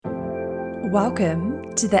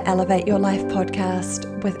Welcome to the Elevate Your Life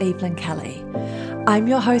podcast with Evelyn Kelly. I'm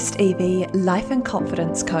your host, Evie, life and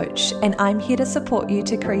confidence coach, and I'm here to support you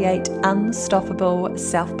to create unstoppable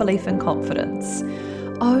self-belief and confidence,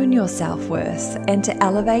 own your self-worth, and to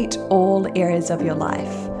elevate all areas of your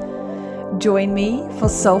life. Join me for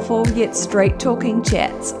soulful yet straight-talking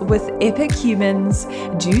chats with epic humans,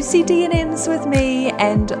 juicy D&Ms with me,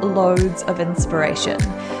 and loads of inspiration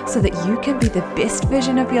so that you can be the best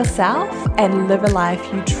version of yourself and live a life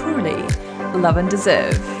you truly love and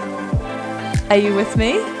deserve. Are you with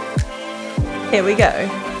me? Here we go.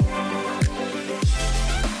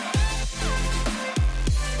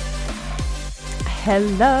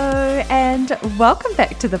 Hello and welcome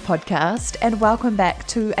back to the podcast, and welcome back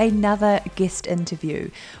to another guest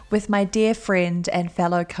interview with my dear friend and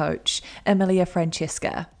fellow coach, Emilia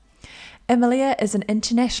Francesca. Emilia is an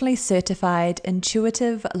internationally certified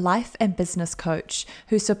intuitive life and business coach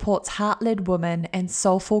who supports heart-led women and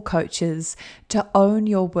soulful coaches to own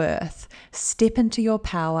your worth, step into your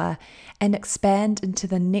power, and expand into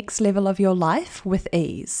the next level of your life with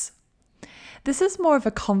ease. This is more of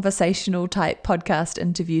a conversational type podcast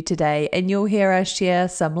interview today, and you'll hear us share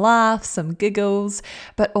some laughs, some giggles,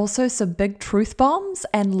 but also some big truth bombs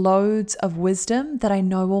and loads of wisdom that I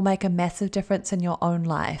know will make a massive difference in your own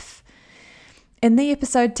life. In the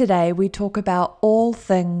episode today, we talk about all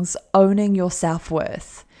things owning your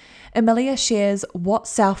self-worth. Emilia shares what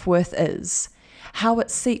self-worth is, how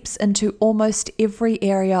it seeps into almost every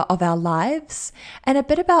area of our lives, and a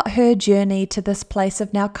bit about her journey to this place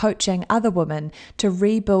of now coaching other women to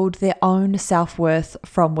rebuild their own self-worth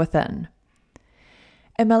from within.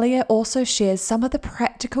 Emilia also shares some of the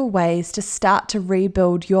practical ways to start to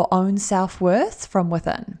rebuild your own self-worth from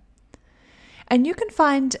within. And you can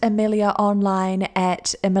find Emilia online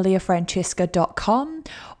at emiliafrancesca.com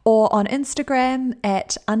or on Instagram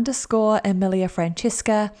at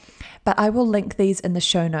 _EmiliaFrancesca, but I will link these in the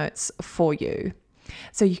show notes for you.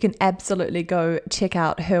 So you can absolutely go check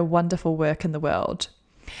out her wonderful work in the world.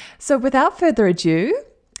 So without further ado,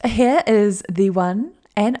 here is the one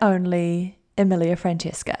and only Emilia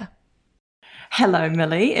Francesca. Hello,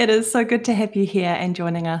 Millie. It is so good to have you here and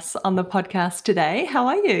joining us on the podcast today. How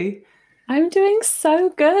are you? I'm doing so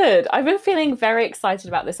good. I've been feeling very excited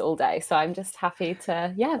about this all day, so I'm just happy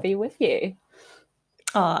to, be with you.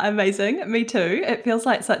 Oh, amazing. Me too. It feels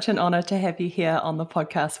like such an honor to have you here on the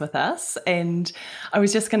podcast with us. And I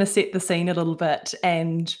was just going to set the scene a little bit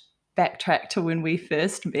and backtrack to when we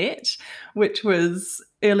first met, which was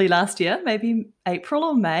early last year, maybe April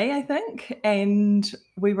or May, I think. And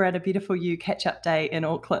we were at a beautiful You Catch-Up Day in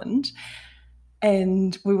Auckland.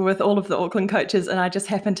 And we were with all of the Auckland coaches, and I just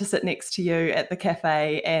happened to sit next to you at the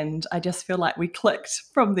cafe, and I just feel like we clicked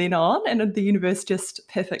from then on, and the universe just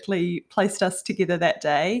perfectly placed us together that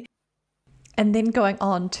day. And then going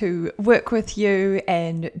on to work with you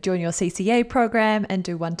and join your CCA program and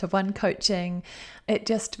do one-to-one coaching, it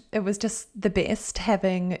was just the best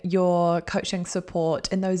having your coaching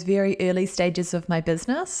support in those very early stages of my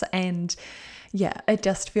business. And yeah, it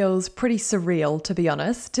just feels pretty surreal, to be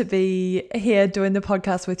honest, to be here doing the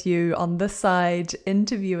podcast with you on this side,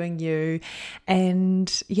 interviewing you.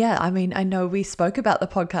 And yeah, I mean, I know we spoke about the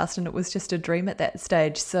podcast and it was just a dream at that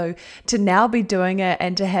stage. So to now be doing it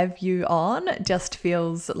and to have you on just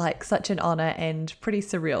feels like such an honor and pretty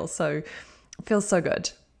surreal. So it feels so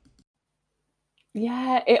good.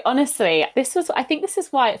 Yeah, honestly, I think this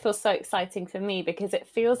is why it feels so exciting for me, because it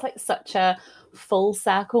feels like such a full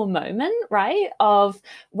circle moment, right? Of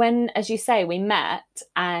when, as you say, we met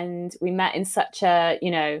in such a,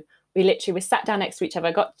 we sat down next to each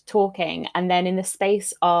other, got talking, and then in the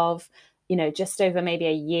space of, just over maybe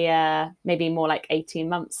a year, maybe more like 18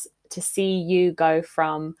 months, to see you go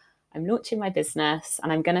from, I'm launching my business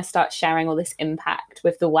and I'm going to start sharing all this impact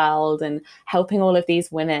with the world and helping all of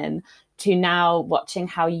these women, to now watching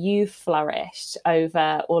how you flourished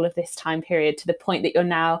over all of this time period to the point that you're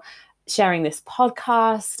now sharing this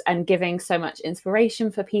podcast and giving so much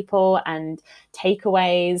inspiration for people and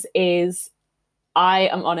takeaways. I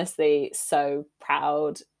am honestly so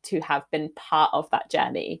proud to have been part of that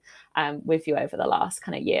journey with you over the last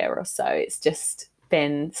kind of year or so. It's just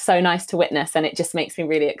been so nice to witness, and it just makes me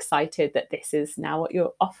really excited that this is now what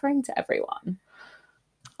you're offering to everyone.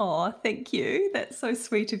 Oh, thank you. That's so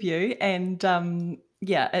sweet of you. And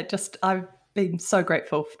I've been so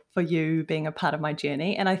grateful for you being a part of my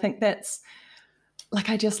journey. And I think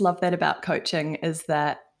I just love that about coaching, is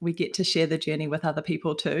that we get to share the journey with other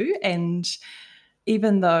people too. And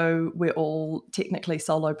even though we're all technically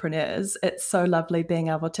solopreneurs, it's so lovely being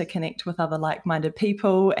able to connect with other like-minded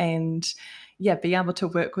people and, being able to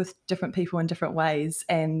work with different people in different ways.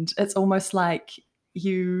 And it's almost like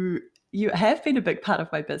you have been a big part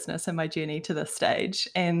of my business and my journey to this stage.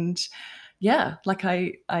 And yeah, like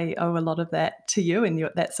I owe a lot of that to you and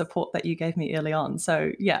that support that you gave me early on.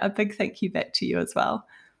 So yeah, a big thank you back to you as well.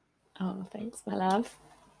 Oh, thanks, my love.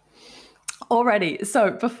 Alrighty, so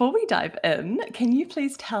before we dive in, can you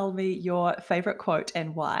please tell me your favorite quote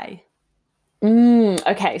and why?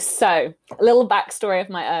 Okay, so a little backstory of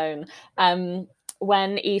my own.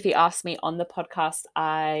 When Evie asked me on the podcast,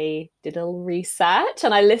 I did a little research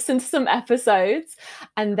and I listened to some episodes.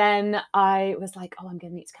 And then I was like, oh, I'm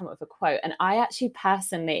going to need to come up with a quote. And I actually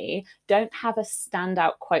personally don't have a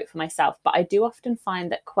standout quote for myself, but I do often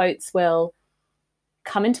find that quotes will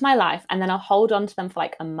come into my life and then I'll hold on to them for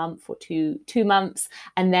like a month or 2 months,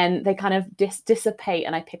 and then they kind of dissipate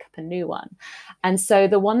and I pick up a new one. And so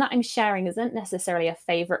the one that I'm sharing isn't necessarily a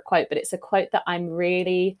favorite quote, but it's a quote that I'm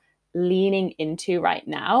really leaning into right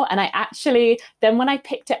now. And I actually, then when I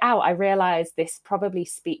picked it out, I realized this probably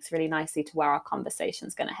speaks really nicely to where our conversation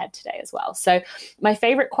is going to head today as well. So my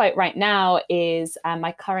favorite quote right now is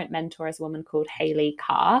my current mentor is a woman called Haley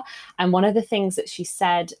Carr. And one of the things that she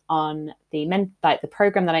said on the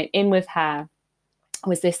program that I'm in with her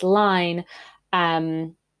was this line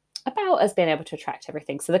about us being able to attract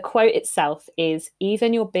everything. So the quote itself is,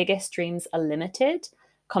 even your biggest dreams are limited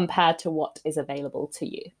compared to what is available to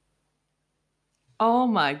you. Oh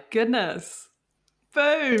my goodness.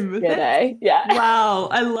 Boom. Good, eh? Yeah. Wow.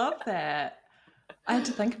 I love that. I had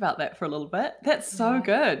to think about that for a little bit. That's so Yeah.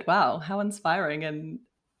 good. Wow. How inspiring and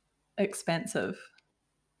expansive.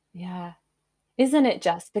 Yeah. Isn't it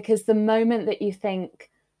just? Because the moment that you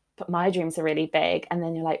think, but my dreams are really big, and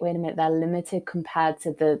then you're like, wait a minute, they're limited compared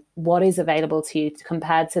to the what is available to you,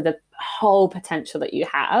 compared to the whole potential that you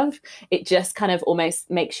have, it just kind of almost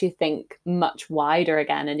makes you think much wider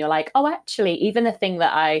again. And you're like, oh, actually, even the thing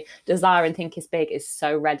that I desire and think is big is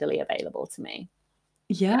so readily available to me.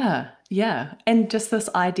 Yeah. Yeah. And just this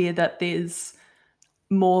idea that there's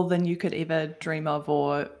more than you could ever dream of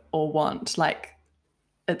or want. Like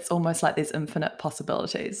it's almost like there's infinite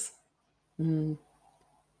possibilities. Mm,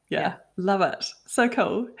 Yeah, yeah. love it. So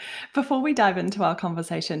cool. Before we dive into our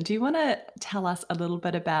conversation, do you want to tell us a little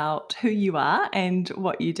bit about who you are and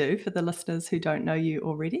what you do for the listeners who don't know you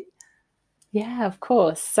already? Yeah, of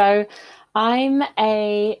course. So I'm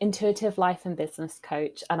a intuitive life and business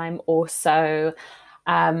coach, and I'm also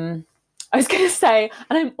I was going to say,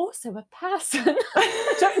 and I'm also a person.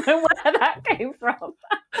 I don't know where that came from.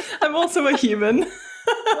 I'm also a human.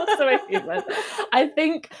 Also a human. I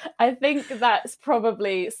think that's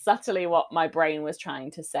probably subtly what my brain was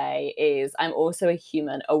trying to say is I'm also a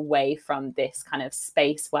human away from this kind of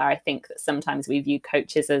space where I think that sometimes we view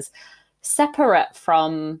coaches as separate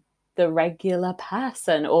from the regular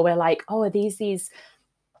person, or we're like, oh, are these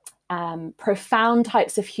profound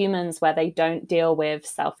types of humans where they don't deal with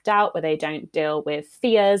self-doubt, where they don't deal with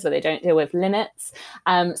fears, where they don't deal with limits.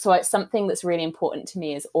 So it's something that's really important to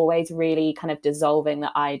me is always really kind of dissolving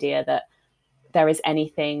the idea that there is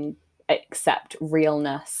anything except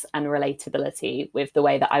realness and relatability with the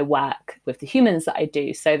way that I work with the humans that I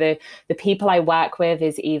do. So the people I work with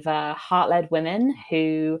is either heart-led women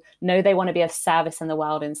who know they want to be of service in the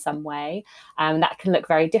world in some way. That can look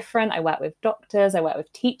very different. I work with doctors, I work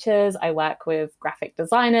with teachers, I work with graphic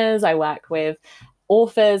designers, I work with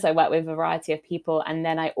authors, I work with a variety of people. And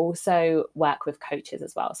then I also work with coaches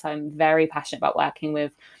as well. So I'm very passionate about working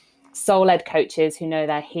with soul-led coaches who know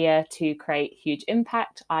they're here to create huge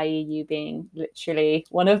impact, i.e. you being literally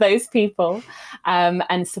one of those people,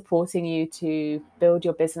 and supporting you to build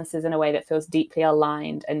your businesses in a way that feels deeply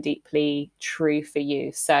aligned and deeply true for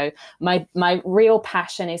you. So my real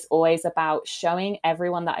passion is always about showing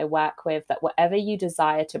everyone that I work with that whatever you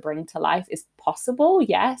desire to bring to life is possible,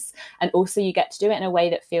 yes, and also you get to do it in a way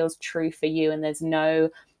that feels true for you, and there's no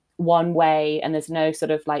one way and there's no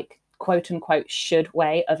sort of like quote unquote should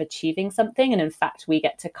way of achieving something. And in fact, we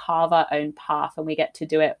get to carve our own path, and we get to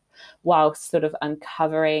do it whilst sort of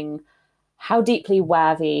uncovering how deeply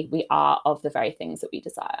worthy we are of the very things that we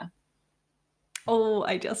desire. Oh,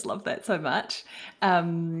 I just love that so much.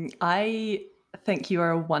 I think you are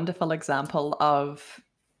a wonderful example of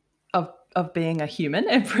being a human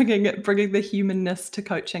and bringing the humanness to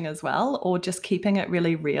coaching as well, or just keeping it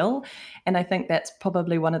really real. And I think that's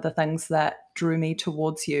probably one of the things that drew me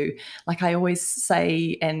towards you. Like I always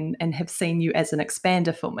say and have seen you as an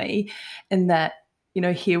expander for me, in that,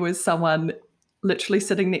 here was someone literally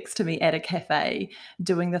sitting next to me at a cafe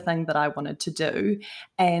doing the thing that I wanted to do.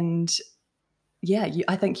 And yeah,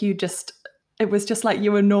 I think it was just like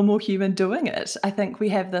you were a normal human doing it. I think we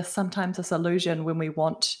have sometimes this illusion when we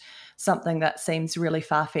want something that seems really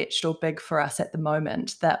far-fetched or big for us at the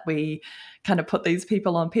moment, that we kind of put these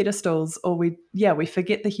people on pedestals, or we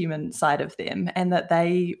forget the human side of them, and that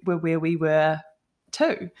they were where we were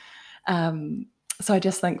too. So I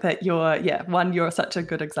just think that you're such a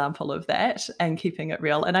good example of that and keeping it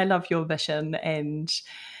real. And I love your vision and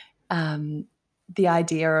the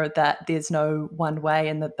idea that there's no one way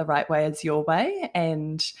and that the right way is your way.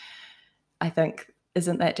 And I think,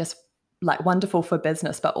 isn't that just like wonderful for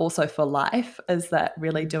business, but also for life? Is that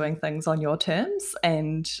really doing things on your terms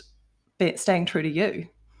and staying true to you?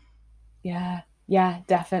 Yeah,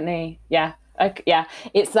 definitely. Yeah. Okay, yeah.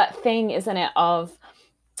 It's that thing, isn't it, of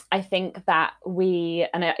I think that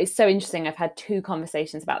it's so interesting. I've had 2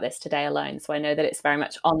 conversations about this today alone, so I know that it's very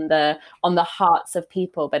much on the hearts of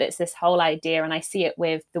people. But it's this whole idea, and I see it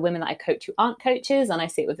with the women that I coach who aren't coaches, and I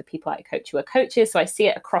see it with the people I coach who are coaches. So I see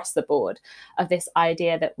it across the board, of this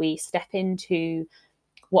idea that we step into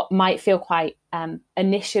what might feel quite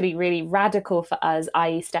initially really radical for us,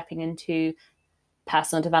 i.e., stepping into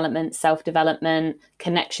personal development, self-development,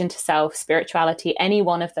 connection to self, spirituality, any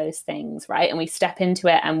one of those things, right? And we step into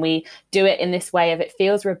it and we do it in this way of, it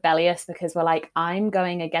feels rebellious because we're like, I'm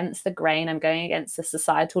going against the grain, I'm going against the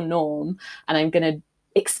societal norm, and I'm going to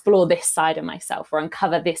explore this side of myself or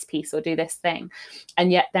uncover this piece or do this thing.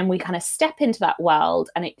 And yet then we kind of step into that world,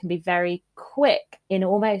 and it can be very quick, in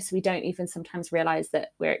almost, we don't even sometimes realize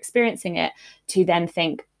that we're experiencing it, to then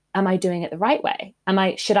think, am I doing it the right way?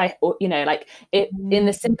 Should I, like it in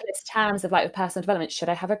the simplest terms of like with personal development, should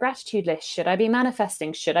I have a gratitude list? Should I be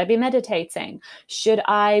manifesting? Should I be meditating? Should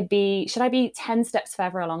I be 10 steps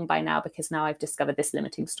further along by now because now I've discovered this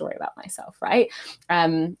limiting story about myself, right?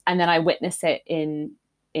 And then I witness it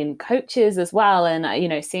in coaches as well. And,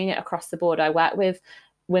 seeing it across the board. I work with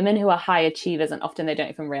women who are high achievers, and often they don't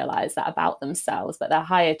even realize that about themselves, but they're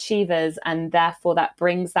high achievers. And therefore that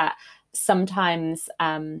brings that sometimes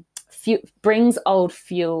brings old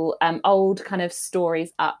fuel, old kind of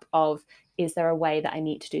stories up of, is there a way that I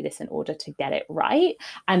need to do this in order to get it right?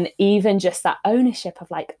 And even just that ownership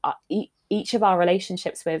of like each of our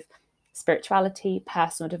relationships with spirituality,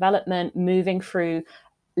 personal development, moving through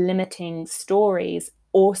limiting stories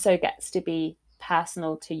also gets to be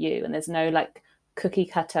personal to you. And there's no like cookie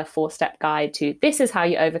cutter 4-step guide to this is how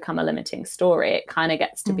you overcome a limiting story. It kind of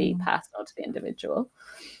gets to be personal to the individual.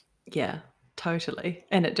 Yeah, totally.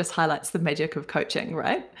 And it just highlights the magic of coaching,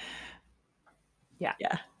 right? Yeah,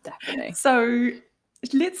 definitely. So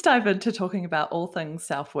let's dive into talking about all things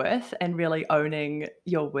self-worth and really owning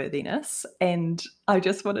your worthiness. And I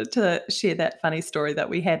just wanted to share that funny story that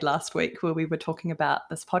we had last week where we were talking about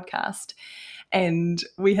this podcast. And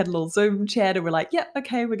we had a little Zoom chat and we're like, yeah,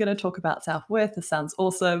 okay, we're going to talk about self-worth. This sounds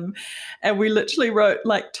awesome. And we literally wrote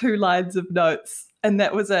like 2 lines of notes, and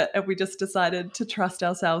that was it. And we just decided to trust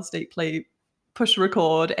ourselves deeply, push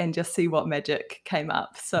record, and just see what magic came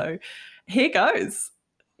up. So here goes.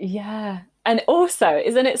 Yeah. And also,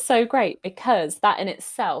 isn't it so great? Because that in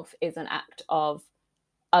itself is an act of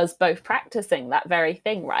us both practicing that very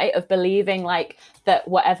thing, right? Of believing like that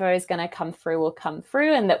whatever is going to come through will come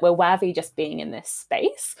through, and that we're worthy just being in this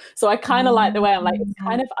space. So I kind of like the way I'm like, it's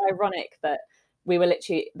kind of ironic that we were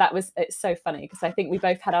literally, it's so funny because I think we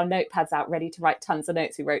both had our notepads out ready to write tons of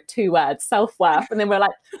notes. We wrote 2 words, self-worth, and then we're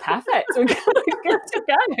like, perfect, we're good to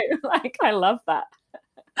go. Like, I love that.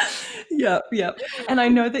 Yep. And I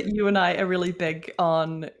know that you and I are really big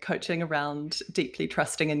on coaching around deeply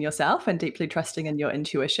trusting in yourself and deeply trusting in your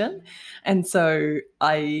intuition. And so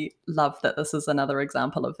I love that this is another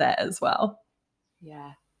example of that as well.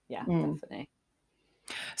 Yeah, definitely.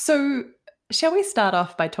 So shall we start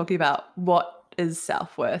off by talking about what is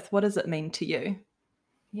self-worth? What does it mean to you?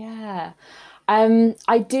 Yeah.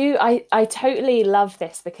 I do. I totally love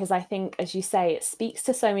this because I think, as you say, it speaks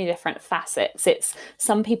to so many different facets.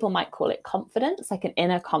 Some people might call it confidence, like an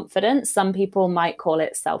inner confidence. Some people might call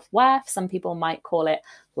it self-worth. Some people might call it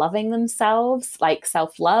loving themselves, like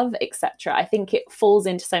self-love, etc. I think it falls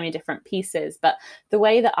into so many different pieces. But the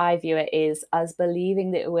way that I view it is us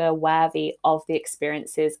believing that we're worthy of the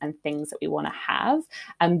experiences and things that we want to have,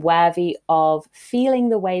 and worthy of feeling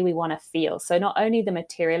the way we want to feel. So not only the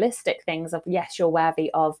materialistic things of, yes, you're worthy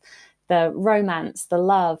of the romance, the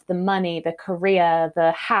love, the money, the career,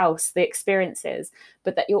 the house, the experiences,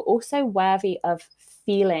 but that you're also worthy of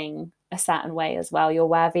feeling a certain way as well. You're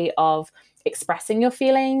worthy of expressing your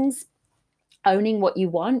feelings, owning what you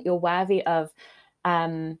want. You're worthy of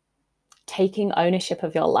taking ownership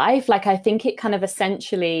of your life. Like, I think it kind of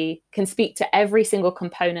essentially can speak to every single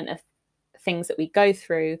component of things that we go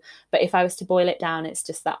through. But if I was to boil it down, it's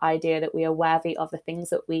just that idea that we are worthy of the things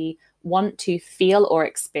that we want to feel or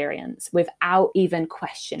experience without even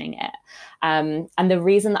questioning it. And the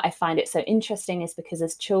reason that I find it so interesting is because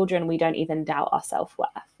as children, we don't even doubt our self-worth,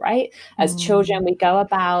 right? As children, we go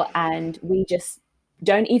about and we just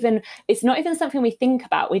don't even, it's not even something we think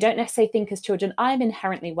about. We don't necessarily think as children, I'm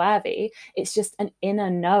inherently worthy. It's just an inner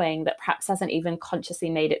knowing that perhaps hasn't even consciously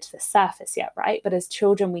made it to the surface yet, right? But as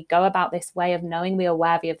children, we go about this way of knowing we are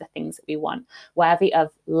worthy of the things that we want, worthy of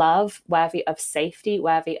love, worthy of safety,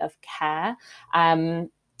 worthy of care. And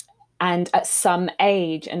at some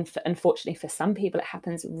age, and unfortunately for some people, it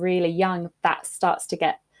happens really young, that starts to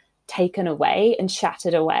get taken away and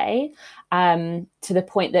shattered away, to the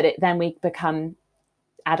point that then we become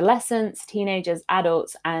adolescents, teenagers,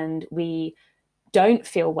 adults, and we don't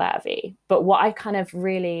feel worthy. But what I kind of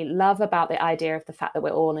really love about the idea of the fact that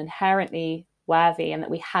we're all inherently worthy and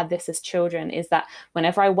that we had this as children is that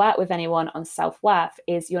whenever I work with anyone on self-worth,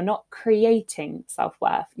 is you're not creating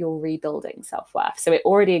self-worth, you're rebuilding self-worth. So it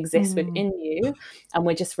already exists within you, and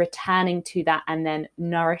we're just returning to that and then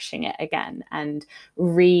nourishing it again and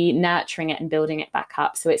re-nurturing it and building it back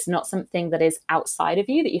up. So it's not something that is outside of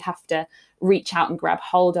you that you have to reach out and grab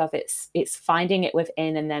hold of. It's finding it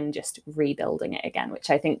within and then just rebuilding it again, which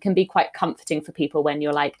I think can be quite comforting for people when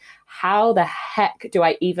you're like, how the heck do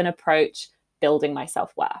I even approach building my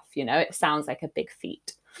self-worth? You know, it sounds like a big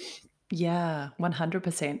feat. Yeah,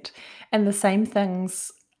 100%. And the same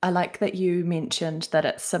things, I like that you mentioned that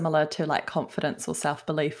it's similar to like confidence or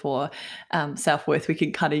self-belief or self-worth. We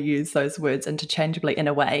can kind of use those words interchangeably in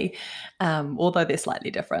a way, although they're slightly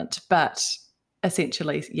different. But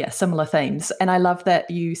essentially, yeah, similar themes. And I love that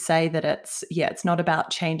you say that it's not about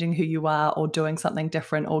changing who you are or doing something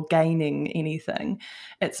different or gaining anything.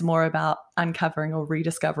 It's more about uncovering or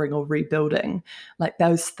rediscovering or rebuilding. Like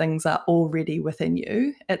those things are already within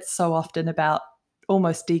you. It's so often about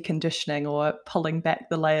almost deconditioning or pulling back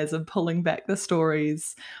the layers and pulling back the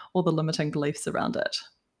stories or the limiting beliefs around it.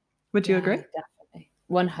 Would you agree? Definitely.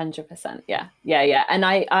 100%. Yeah. And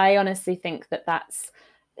I honestly think that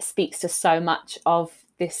speaks to so much of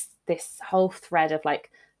this whole thread of like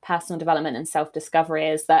personal development and self-discovery,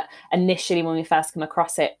 is that initially when we first come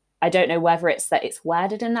across it, I don't know whether it's that it's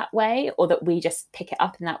worded in that way or that we just pick it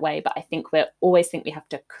up in that way, but I think we always think we have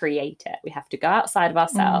to create it. We have to go outside of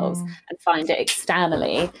ourselves and find it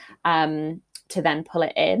externally, to then pull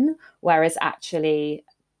it in. Whereas actually,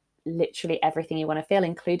 literally everything you want to feel,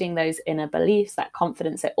 including those inner beliefs, that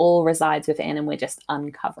confidence, it all resides within, and we're just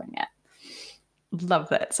uncovering it. Love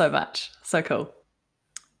that so much. So cool.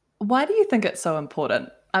 Why do you think it's so important?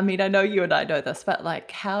 I mean, I know you and I know this, but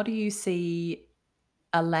like, how do you see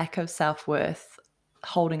a lack of self-worth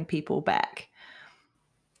holding people back?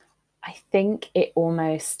 I think it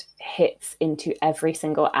almost hits into every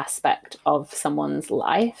single aspect of someone's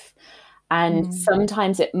life. And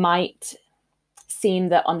sometimes it might seem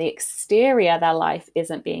that on the exterior, their life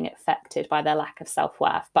isn't being affected by their lack of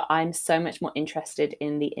self-worth. But I'm so much more interested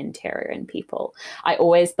in the interior in people. I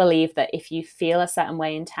always believe that if you feel a certain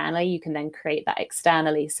way internally, you can then create that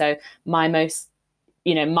externally. So my most,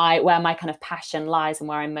 where my kind of passion lies and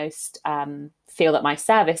where I most feel that my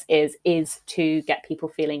service is to get people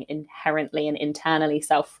feeling inherently and internally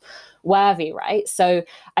self-worthy, right? So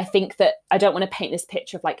I think that I don't want to paint this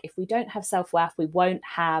picture of like, if we don't have self-worth, we won't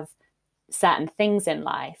have certain things in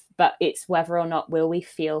life, but it's whether or not will we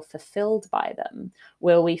feel fulfilled by them?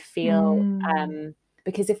 Will we feel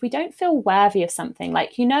because if we don't feel worthy of something,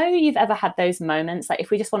 like, you've ever had those moments, like if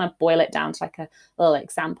we just want to boil it down to like a little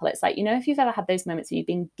example, it's like, if you've ever had those moments where you've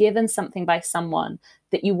been given something by someone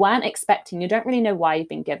that you weren't expecting, you don't really know why you've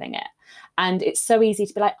been giving it. And it's so easy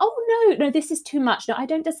to be like, oh, no, this is too much. No, I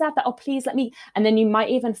don't deserve that. Oh, please let me. And then you might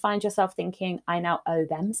even find yourself thinking, I now owe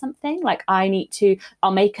them something. Like I'll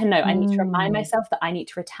make a note. I need to remind myself that I need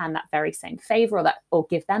to return that very same favor or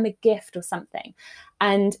give them a gift or something.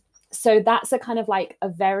 And so that's a kind of like a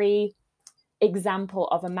very example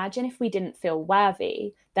of, imagine if we didn't feel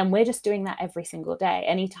worthy, then we're just doing that every single day.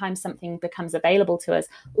 Anytime something becomes available to us,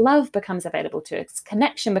 love becomes available to us,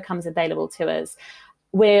 connection becomes available to us,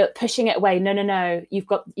 we're pushing it away. No, you've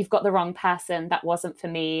got the wrong person. That wasn't for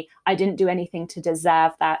me. I didn't do anything to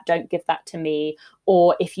deserve that. Don't give that to me.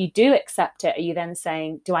 Or if you do accept it, are you then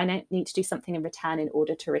saying, do I need to do something in return in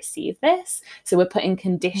order to receive this? So we're putting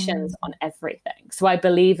conditions on everything. So I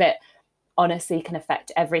believe it honestly can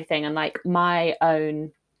affect everything. And like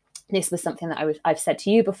this was something that I've said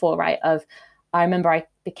to you before, right? I remember I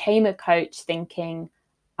became a coach thinking,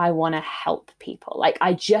 I want to help people. Like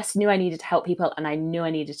I just knew I needed to help people, and I knew I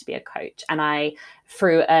needed to be a coach. And I,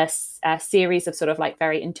 through a series of sort of like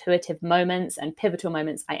very intuitive moments and pivotal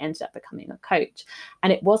moments, I ended up becoming a coach.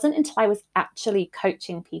 And it wasn't until I was actually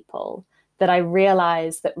coaching people that I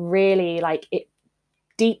realized that really, like, it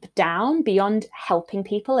deep down, beyond helping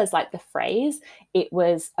people as like the phrase, it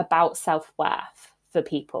was about self-worth for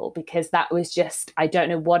people, because that was just, I don't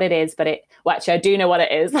know what it is, but well, actually I do know what it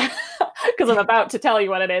is because I'm about to tell you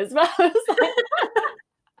what it is. But I was like,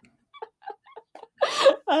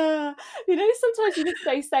 sometimes you just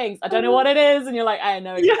say things, I don't know what it is, and you're like, I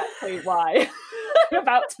know exactly why I'm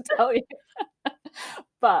about to tell you.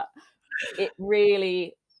 But it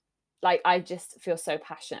really, like, I just feel so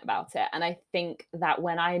passionate about it. And I think that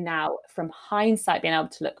when I now, from hindsight, being able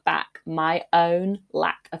to look back, my own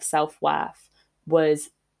lack of self-worth was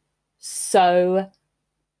so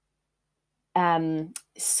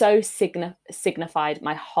signified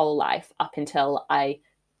my whole life up until I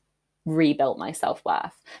rebuilt my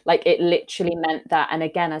self-worth. Like it literally meant that, and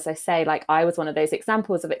again, as I say, like I was one of those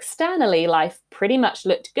examples of externally life pretty much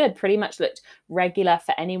looked good, pretty much looked regular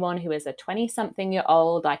for anyone who is a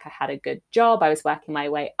 20-something-year-old. Like I had a good job, I was working my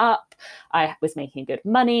way up, I was making good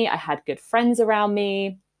money, I had good friends around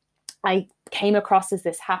me, I came across as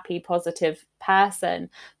this happy, positive person.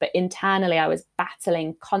 But internally I was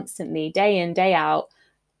battling constantly, day in, day out,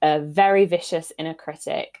 a very vicious inner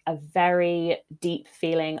critic, a very deep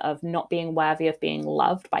feeling of not being worthy of being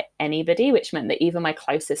loved by anybody, which meant that even my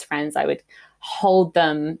closest friends, I would hold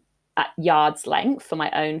them at yard's length for my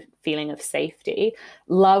own feeling of safety.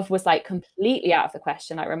 Love was like completely out of the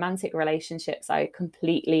question. Like romantic relationships, I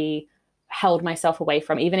completely held myself away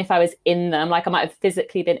from, even if I was in them. Like I might have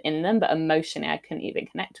physically been in them, but emotionally I couldn't even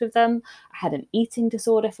connect with them. I had an eating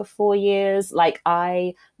disorder for 4 years. Like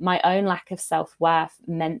my own lack of self-worth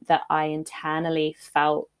meant that I internally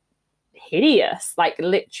felt hideous, like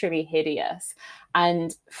literally hideous.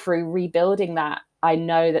 And through rebuilding that, I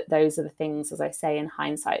know that those are the things, as I say, in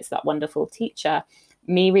hindsight, it's that wonderful teacher.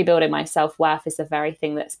 Me rebuilding my self-worth is the very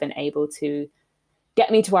thing that's been able to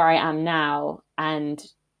get me to where I am now and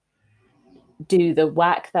do the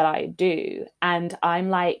work that I do. And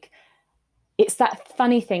I'm like, it's that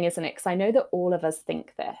funny thing, isn't it? Because I know that all of us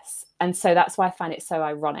think this. And so that's why I find it so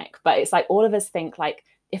ironic. But it's like all of us think like,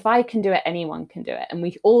 if I can do it, anyone can do it. And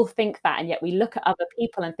we all think that. And yet we look at other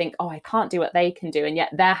people and think, oh, I can't do what they can do. And yet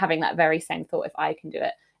they're having that very same thought. If I can do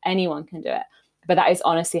it, anyone can do it. But that is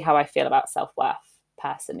honestly how I feel about self-worth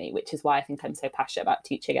personally, which is why I think I'm so passionate about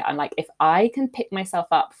teaching it. I'm like, if I can pick myself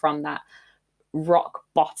up from that rock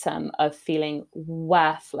bottom of feeling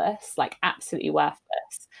worthless, like absolutely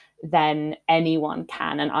worthless, then anyone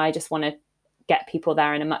can. And I just want to get people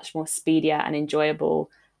there in a much more speedier and enjoyable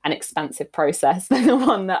and expensive process than the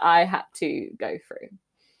one that I had to go through.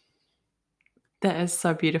 That is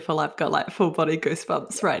so beautiful. I've got like full body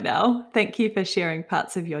goosebumps right now. Thank you for sharing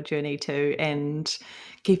parts of your journey too and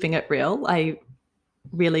keeping it real. I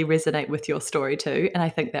really resonate with your story too. And I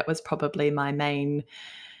think that was probably my main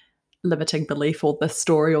limiting belief, or the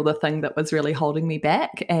story, or the thing that was really holding me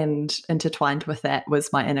back. And intertwined with that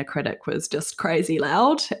was my inner critic was just crazy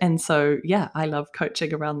loud. And so, yeah, I love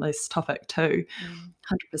coaching around this topic too.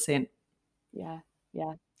 100%. Yeah.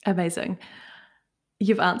 Amazing.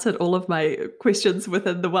 You've answered all of my questions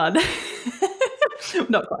within the one.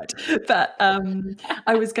 Not quite. But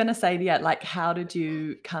I was going to say, yeah, like, how did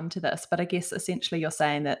you come to this? But I guess essentially you're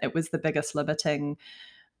saying that it was the biggest limiting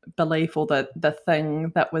belief, or the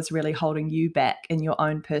thing that was really holding you back in your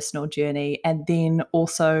own personal journey. And then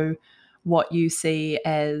also what you see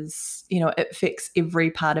as, it affects every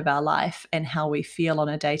part of our life and how we feel on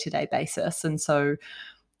a day-to-day basis. And so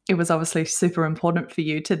it was obviously super important for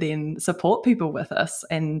you to then support people with this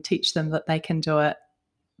and teach them that they can do it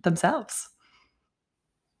themselves.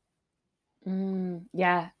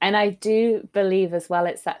 Yeah. And I do believe as well,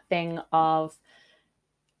 it's that thing of,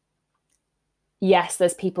 yes,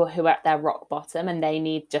 there's people who are at their rock bottom and they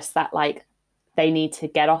need just that, like, they need to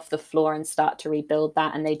get off the floor and start to rebuild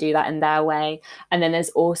that, and they do that in their way. And then there's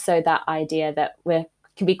also that idea that we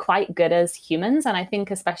can be quite good as humans, and I think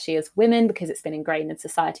especially as women, because it's been ingrained in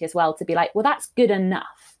society as well, to be like, well, that's good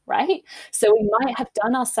enough, right? So we might have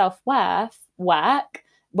done our self-worth work,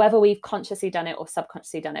 whether we've consciously done it or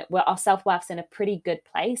subconsciously done it, where our self-worth's in a pretty good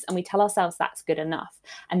place, and we tell ourselves that's good enough.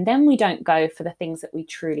 And then we don't go for the things that we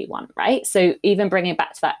truly want, right? So even bringing it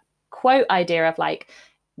back to that quote idea of like,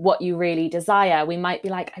 what you really desire, we might be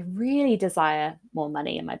like, I really desire more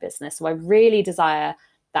money in my business, or I really desire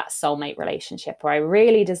that soulmate relationship, or I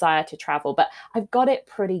really desire to travel, but I've got it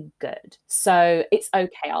pretty good. So it's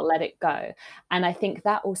okay, I'll let it go. And I think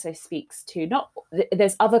that also speaks to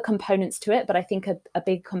there's other components to it, but I think a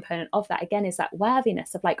big component of that, again, is that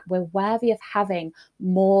worthiness of like, we're worthy of having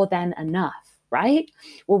more than enough, right?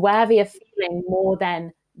 We're worthy of feeling more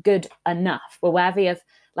than good enough. We're worthy of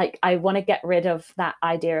like, I want to get rid of that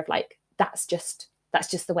idea of like, that's just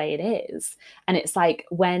the way it is. And it's like,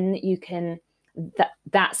 when you can,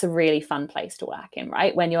 that's a really fun place to work in,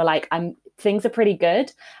 right? When you're like, things are pretty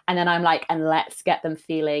good, and then I'm like, and let's get them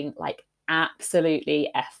feeling like absolutely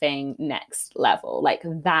effing next level. Like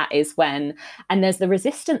that is when, and there's the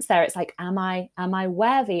resistance there. It's like, am I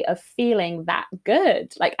worthy of feeling that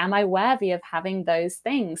good? Like, am I worthy of having those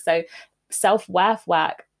things? So self-worth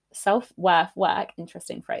work,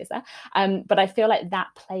 interesting phrase there. But I feel like that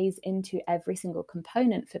plays into every single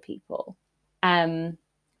component for people.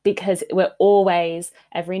 Because we're always,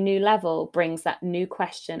 every new level brings that new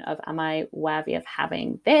question of, am I worthy of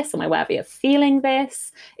having this? Am I worthy of feeling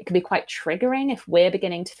this? It can be quite triggering if we're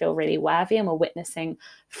beginning to feel really worthy and we're witnessing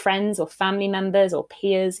friends or family members or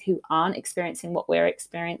peers who aren't experiencing what we're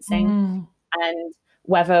experiencing. And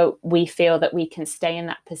whether we feel that we can stay in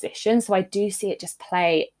that position. So I do see it just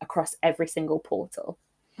play across every single portal.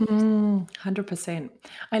 100%.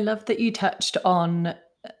 I love that you touched on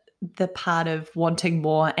the part of wanting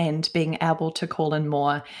more and being able to call in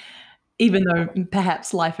more, even though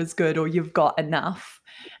perhaps life is good or you've got enough.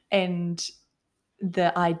 And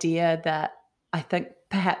the idea that I think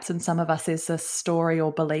perhaps in some of us there's this story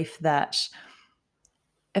or belief that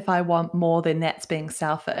if I want more, then that's being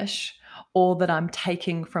selfish, or that I'm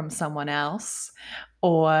taking from someone else,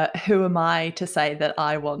 or who am I to say that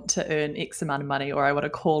I want to earn X amount of money, or I want to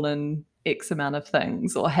call in X amount of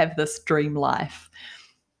things, or have this dream life.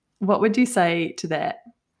 What would you say to that?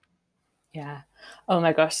 Yeah. Oh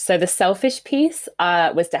my gosh. So the selfish piece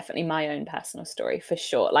was definitely my own personal story for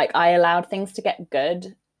sure. Like, I allowed things to get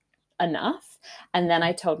good enough, and then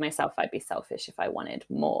I told myself I'd be selfish if I wanted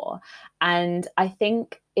more. And I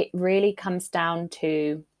think it really comes down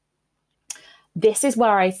to, this is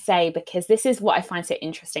where I say, because this is what I find so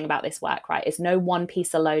interesting about this work, right? Is no one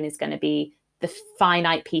piece alone is going to be the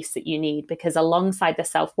finite piece that you need, because alongside the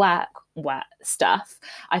self-work stuff,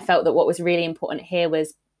 I felt that what was really important here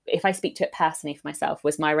was, if I speak to it personally for myself,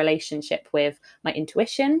 was my relationship with my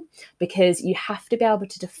intuition. Because you have to be able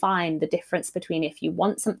to define the difference between, if you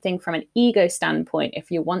want something from an ego standpoint, if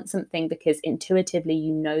you want something because intuitively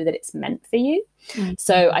you know that it's meant for you. Mm-hmm.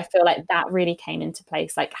 So I feel like that really came into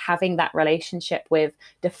place, like having that relationship with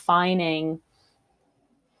defining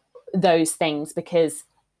those things, because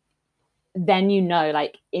then you know,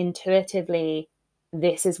 like intuitively,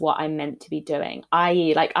 this is what I'm meant to be doing.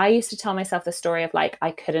 I.e., like, I used to tell myself the story of like,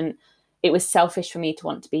 it was selfish for me to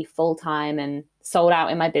want to be full-time and sold out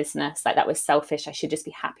in my business. Like, that was selfish. I should just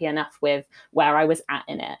be happy enough with where I was at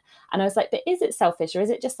in it. And I was like, but is it selfish, or is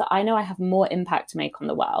it just that I know I have more impact to make on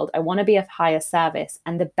the world? I want to be of higher service.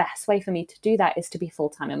 And the best way for me to do that is to be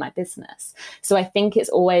full-time in my business. So I think it's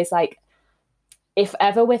always like, if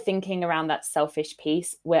ever we're thinking around that selfish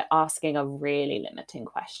piece, we're asking a really limiting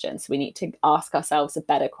question. So we need to ask ourselves a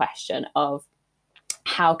better question of,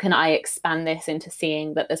 how can I expand this into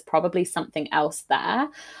seeing that there's probably something else there?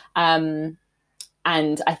 And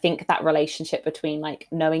I think that relationship between like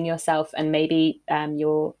knowing yourself, and maybe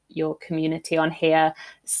your community on here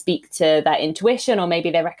speak to their intuition, or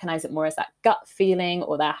maybe they recognize it more as that gut feeling,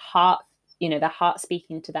 or their heart, their heart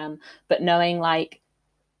speaking to them, but knowing like,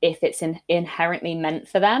 if it's inherently meant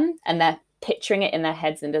for them and they're picturing it in their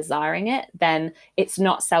heads and desiring it, then it's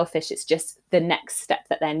not selfish. It's just the next step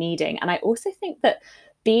that they're needing. And I also think that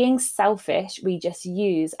being selfish, we just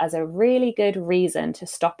use as a really good reason to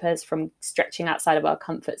stop us from stretching outside of our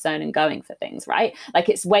comfort zone and going for things, right? Like,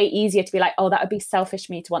 it's way easier to be like, oh, that would be selfish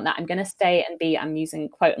for me to want that. I'm going to stay and be, I'm using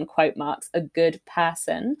quote unquote marks, a good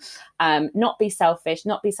person, not be selfish,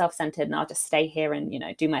 not be self-centered, and I'll just stay here and,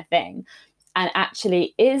 do my thing. And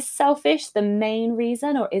actually, is selfish the main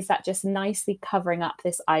reason, or is that just nicely covering up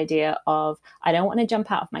this idea of, I don't want to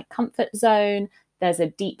jump out of my comfort zone? There's a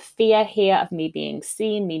deep fear here of me being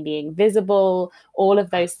seen, me being visible, all of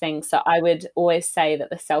those things. So I would always say that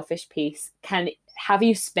the selfish piece can have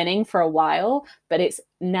you spinning for a while, but it's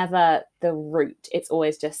never the root. It's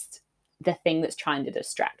always just the thing that's trying to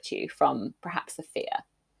distract you from perhaps the fear.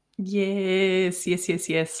 Yes.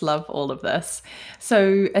 Love all of this.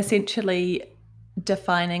 So essentially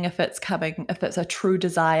defining if it's a true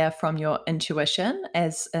desire from your intuition,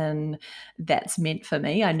 as in, that's meant for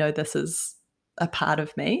me. I know this is a part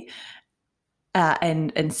of me.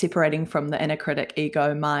 and separating from the inner critic,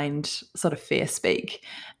 ego, mind, sort of fear speak.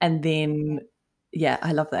 And then, yeah,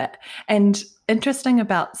 I love that. And interesting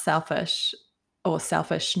about selfish or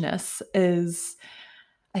selfishness is,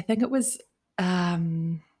 I think it was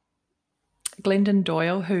Glendon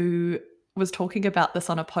Doyle who was talking about this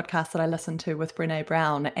on a podcast that I listened to with Brene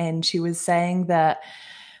Brown. And she was saying that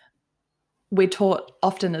we're taught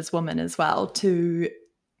often as women as well to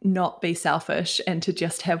not be selfish and to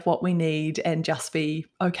just have what we need and just be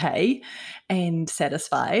okay and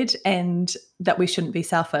satisfied, and that we shouldn't be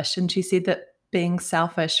selfish. And she said that being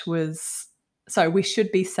selfish was, so we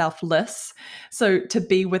should be selfless. So to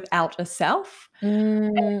be without a self.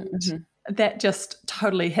 And Mm-hmm. that just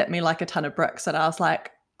totally hit me like a ton of bricks. And I was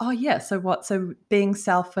like, oh yeah, so what? So being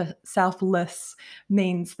selfless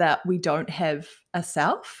means that we don't have a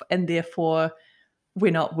self and therefore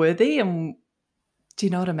we're not worthy. And do you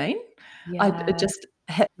know what I mean? It Yeah. just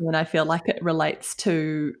hit me, and I feel like it relates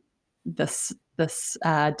to this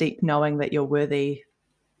deep knowing that you're worthy.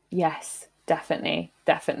 Yes, definitely,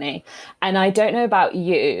 definitely. And I don't know about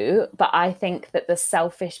you, but I think that the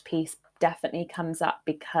selfish piece definitely comes up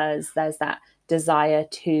because there's that desire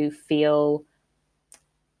to feel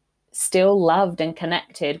still loved and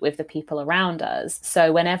connected with the people around us.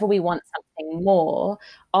 So whenever we want something more,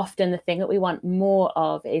 often the thing that we want more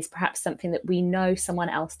of is perhaps something that we know someone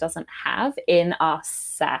else doesn't have in our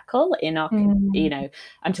circle, in our, Mm.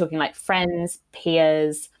 I'm talking like friends,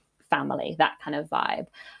 peers, family, that kind of vibe.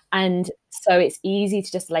 And so it's easy to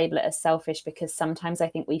just label it as selfish because sometimes I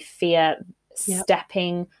think we fear Yep.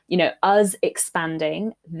 stepping, us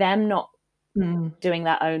expanding, them not Mm. doing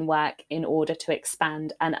their own work in order to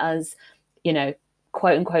expand, and us,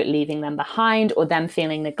 quote unquote, leaving them behind or them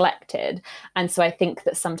feeling neglected. And so I think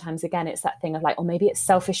that sometimes, again, it's that thing of like, oh, maybe it's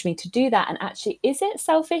selfish me to do that. And actually, is it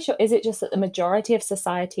selfish, or is it just that the majority of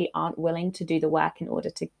society aren't willing to do the work in order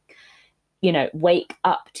to, wake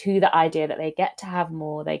up to the idea that they get to have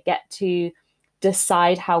more, they get to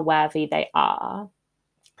decide how worthy they are,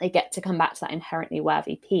 they get to come back to that inherently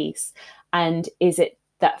worthy piece? And is it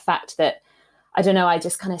that fact that, I don't know, I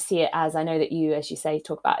just kind of see it as, I know that you, as you say,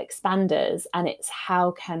 talk about expanders, and it's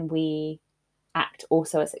how can we act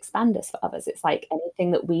also as expanders for others? It's like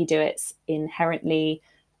anything that we do, it's inherently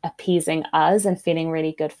appeasing us and feeling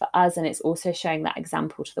really good for us. And it's also showing that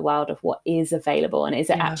example to the world of what is available. And is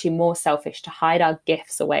it Yeah. actually more selfish to hide our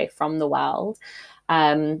gifts away from the world,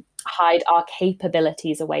 hide our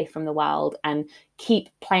capabilities away from the world, and keep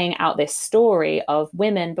playing out this story of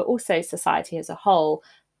women, but also society as a whole,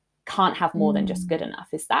 can't have more than just good Mm.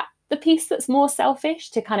 enough? Is that the piece that's more selfish,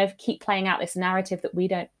 to kind of keep playing out this narrative that we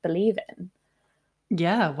don't believe in?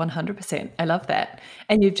 Yeah, 100%. I love that.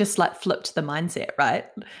 And you've just like flipped the mindset, right?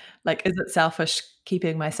 Like, is it selfish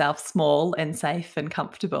keeping myself small and safe and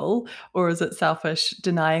comfortable? Or is it selfish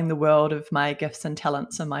denying the world of my gifts and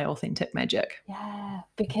talents and my authentic magic? Yeah,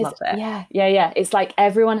 because Love that. yeah. It's like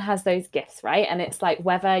everyone has those gifts, right? And it's like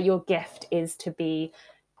whether your gift is to be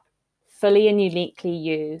fully and uniquely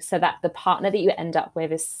you, so that the partner that you end up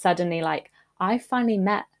with is suddenly like, I finally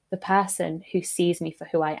met the person who sees me for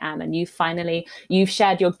who I am, and you've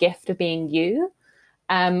shared your gift of being you,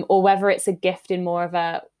 or whether it's a gift in more of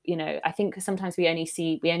a, I think sometimes we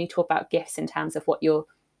only talk about gifts in terms of what your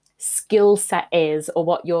skill set is, or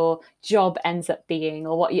what your job ends up being,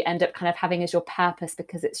 or what you end up kind of having as your purpose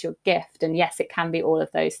because it's your gift. And yes, it can be all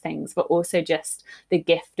of those things, but also just the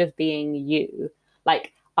gift of being you.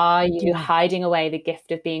 Like, are you Yeah. hiding away the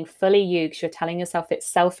gift of being fully you because you're telling yourself it's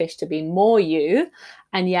selfish to be more you?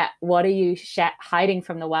 And yet, what are you hiding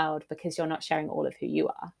from the world because you're not sharing all of who you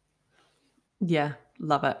are? Yeah.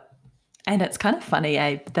 Love it. And it's kind of funny,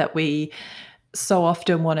 that we so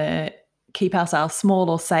often want to keep ourselves small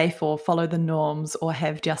or safe or follow the norms or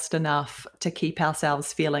have just enough to keep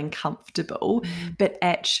ourselves feeling comfortable. Mm. But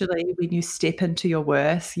actually, when you step into your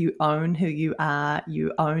worth, you own who you are,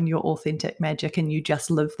 you own your authentic magic, and you just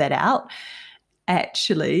live that out.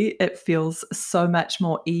 Actually, it feels so much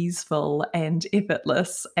more easeful and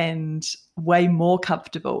effortless and way more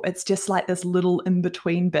comfortable. It's just like this little in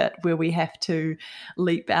between bit where we have to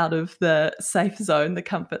leap out of the safe zone, the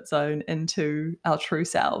comfort zone, into our true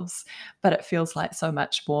selves. But it feels like so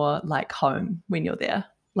much more like home when you're there,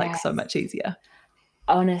 like so Yes. much easier.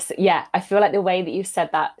 Honestly, yeah, I feel like the way that you said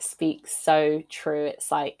that speaks so true.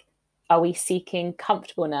 It's like, are we seeking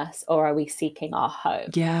comfortableness, or are we seeking our home?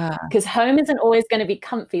 Yeah. Because home isn't always going to be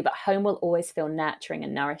comfy, but home will always feel nurturing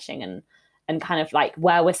and nourishing, and kind of like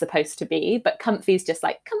where we're supposed to be. But comfy is just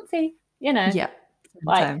like comfy, Yeah. Same,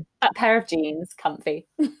 like same. that pair of jeans, comfy.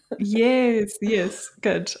 Yes, yes.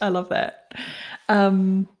 Good. I love that.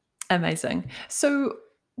 Um, Amazing. So,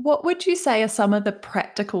 What would you say are some of the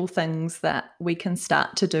practical things that we can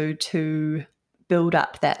start to do to build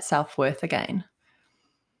up that self-worth again?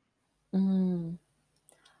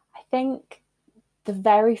 I think the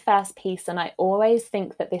very first piece, and I always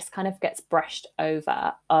think that this kind of gets brushed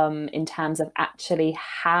over in terms of actually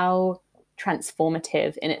how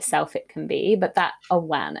transformative in itself it can be, but that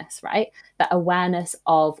awareness, right? That awareness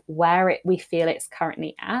of where we feel it's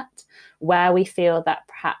currently at, where we feel that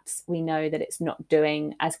perhaps we know that it's not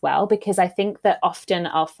doing as well. Because I think that often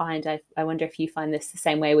I'll find, I wonder if you find this the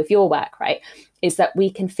same way with your work, right? Is that we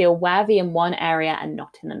can feel worthy in one area and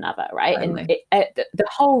not in another, right? Totally. And the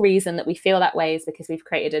whole reason that we feel that way is because we've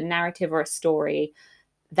created a narrative or a story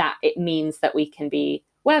that it means that we can be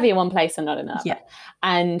worthy in one place and not in another. Yeah.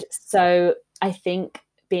 And so I think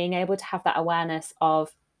being able to have that awareness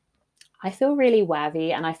of, I feel really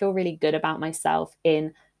worthy and I feel really good about myself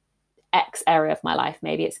in X area of my life.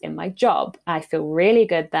 Maybe it's in my job. I feel really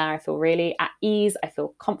good there. I feel really at ease. I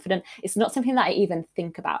feel confident. It's not something that I even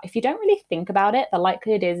think about. If you don't really think about it, the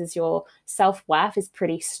likelihood is your self-worth is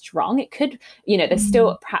pretty strong. It could, there's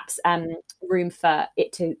still perhaps room for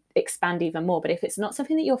it to expand even more. But if it's not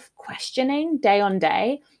something that you're questioning day on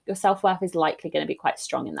day, your self-worth is likely going to be quite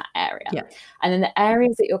strong in that area. Yeah. And then the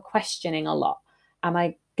areas that you're questioning a lot, am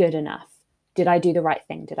I good enough? Did I do the right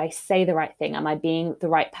thing? Did I say the right thing? Am I being the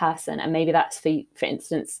right person? And maybe that's for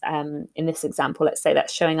instance, in this example, let's say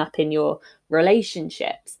that's showing up in your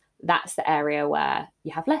relationships. That's the area where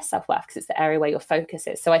you have less self-worth because it's the area where your focus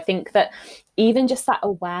is. So I think that even just that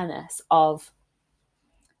awareness of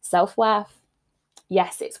self-worth,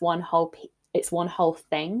 yes, it's one whole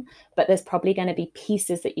thing, but there's probably going to be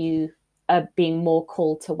pieces that you are being more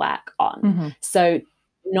called to work on. So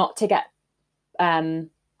not to get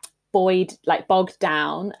bogged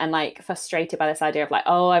down and like frustrated by this idea of like,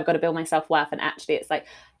 oh, I've got to build my self-worth. And actually it's like,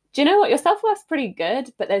 do you know what? Your self-worth's pretty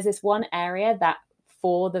good, but there's this one area that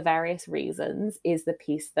for the various reasons is the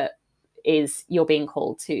piece that is you're being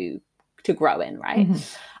called to grow in, right?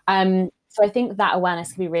 So I think that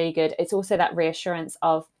awareness can be really good. It's also that reassurance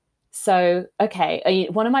of, so, okay,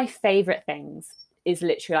 one of my favorite things is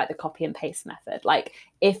literally like the copy and paste method. Like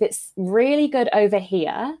if it's really good over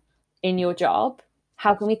here in your job,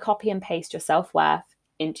 how can we copy and paste your self-worth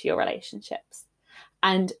into your relationships?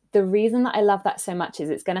 And the reason that I love that so much is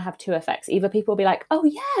it's going to have two effects. Either people will be like, oh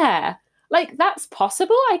yeah, like that's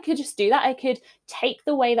possible. I could just do that. I could take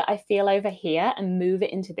the way that I feel over here and move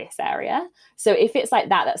it into this area. So if it's like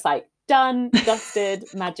that, that's like done, dusted,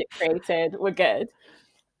 magic created, we're good.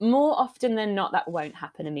 More often than not, that won't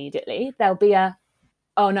happen immediately. There'll be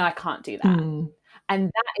oh no, I can't do that. And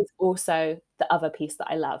that is also the other piece that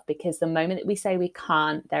I love, because the moment that we say we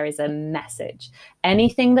can't, there is a message.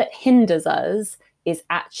 Anything that hinders us is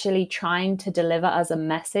actually trying to deliver us a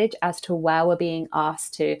message as to where we're being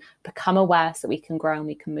asked to become aware so that we can grow and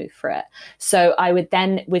we can move through it. So I would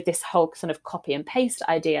then, with this whole sort of copy and paste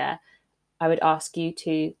idea, I would ask you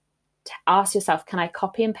to ask yourself, can I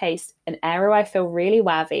copy and paste an area where I feel really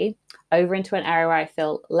worthy over into an area where I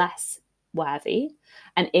feel less worthy?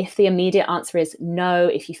 And if the immediate answer is no,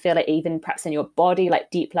 if you feel it even perhaps in your body, like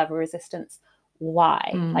deep level resistance,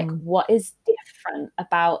 why? Like what is different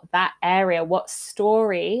about that area? What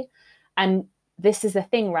story? And this is the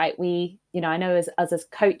thing, right? We, I know as us as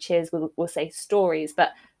coaches, we'll say stories, but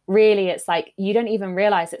really it's like you don't even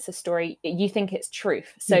realize it's a story. You think it's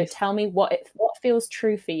truth. So tell me what feels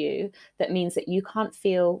true for you that means that you can't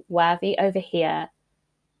feel worthy over here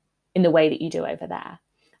in the way that you do over there.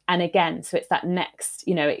 And again, so it's that next,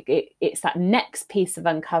 it's that next piece of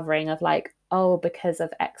uncovering of like, oh, because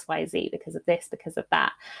of XYZ, because of this, because of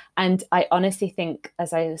that. And I honestly think,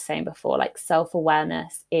 as I was saying before, like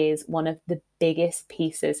self-awareness is one of the biggest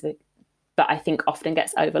pieces that I think often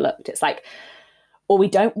gets overlooked. It's like, or we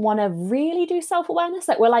don't want to really do self-awareness.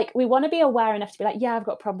 Like we want to be aware enough to be like, yeah, I've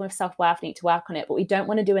got a problem with self-worth, I need to work on it. But we don't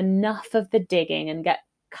want to do enough of the digging and get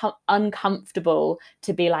uncomfortable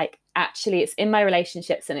to be like, actually it's in my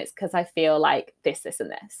relationships and it's because I feel like this and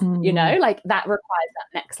this, like that requires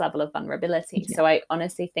that next level of vulnerability. So I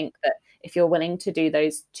honestly think that if you're willing to do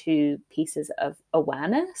those two pieces of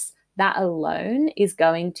awareness, that alone is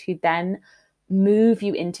going to then move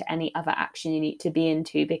you into any other action you need to be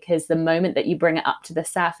into, because the moment that you bring it up to the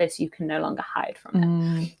surface, you can no longer hide from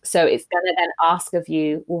it. So it's going to then ask of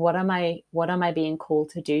you, well, what am I being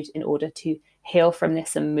called to do in order to heal from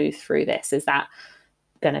this and move through this? Is that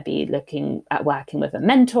going to be looking at working with a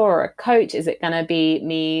mentor or a coach? Is it going to be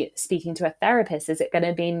me speaking to a therapist? Is it going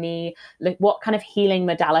to be me, like, what kind of healing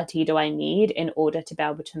modality do I need in order to be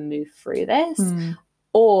able to move through this?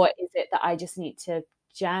 Or is it that I just need to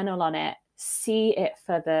journal on it, see it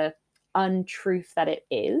for the untruth that it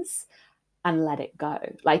is and let it go.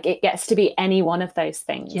 Like it gets to be any one of those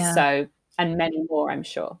things. Yeah. So, and many more, I'm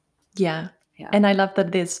sure. Yeah. Yeah. And I love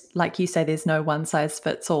that there's, like you say, there's no one size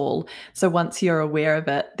fits all. So once you're aware of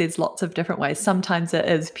it, there's lots of different ways. Sometimes it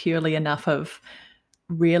is purely enough of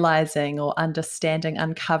realizing or understanding,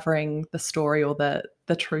 uncovering the story or the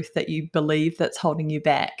truth that you believe that's holding you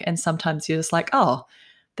back. And sometimes you're just like, oh,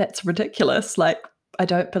 that's ridiculous. Like, I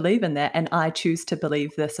don't believe in that. And I choose to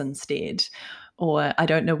believe this instead. Or I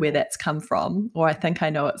don't know where that's come from. Or I think I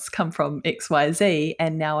know it's come from XYZ.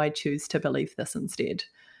 And now I choose to believe this instead.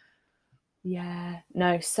 Yeah,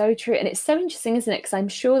 no, so true. And it's so interesting, isn't it? Because I'm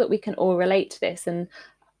sure that we can all relate to this. And,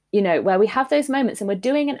 you know, where we have those moments and we're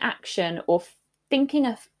doing an action or thinking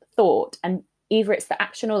a thought, and either it's the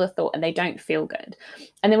action or the thought and they don't feel good.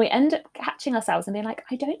 And then we end up catching ourselves and being like,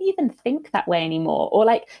 I don't even think that way anymore. Or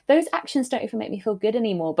like those actions don't even make me feel good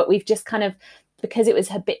anymore. But we've just kind of, because it was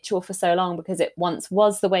habitual for so long, because it once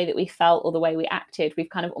was the way that we felt or the way we acted, we've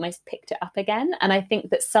kind of almost picked it up again. And I think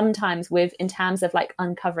that sometimes in terms of like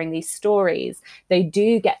uncovering these stories, they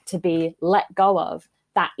do get to be let go of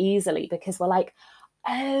that easily, because we're like,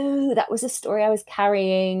 oh, that was a story I was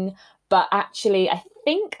carrying. But actually, I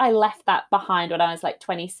think I left that behind when I was like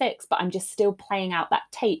 26, but I'm just still playing out that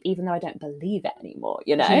tape, even though I don't believe it anymore,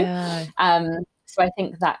 you know? Yeah. So I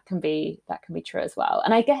think that can be true as well.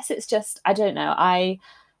 And I guess it's just, I don't know. I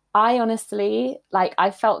honestly, like,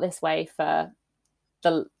 I felt this way for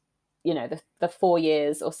the 4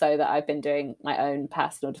 years or so that I've been doing my own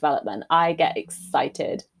personal development. I get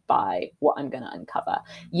excited by what I'm going to uncover.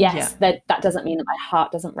 Yes, that doesn't mean that my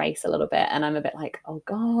heart doesn't race a little bit and I'm a bit like, oh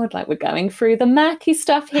God, like we're going through the murky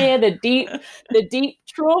stuff here, the deep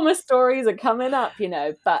trauma stories are coming up, you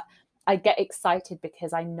know, but I get excited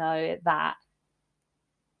because I know that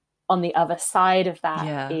on the other side of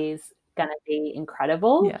that is going to be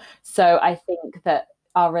incredible. Yeah. So I think that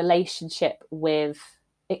our relationship with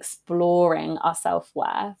exploring our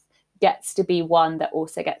self-worth gets to be one that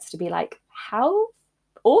also gets to be like, how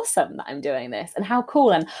awesome that I'm doing this and how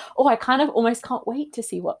cool. And I kind of almost can't wait to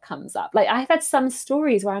see what comes up. Like I've had some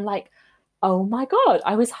stories where I'm like, oh my God,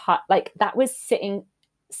 I was hot. Like that was sitting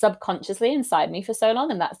subconsciously inside me for so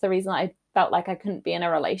long. And that's the reason I felt like I couldn't be in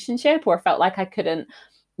a relationship, or felt like I couldn't,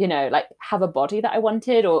 you know, like have a body that I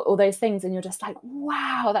wanted, or all those things. And you're just like,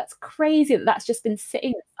 wow, that's crazy that's just been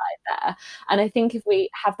sitting inside there. And I think if we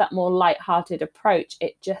have that more lighthearted approach,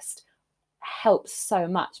 it just helps so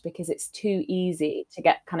much, because it's too easy to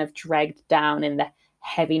get kind of dragged down in the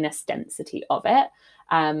heaviness density of it.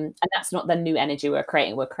 And that's not the new energy we're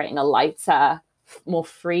creating. We're creating a lighter, more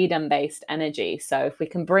freedom-based energy. So if we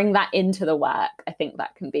can bring that into the work, I think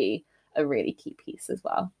that can be a really key piece as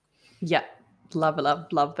well. Yeah.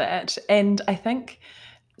 Love that. And I think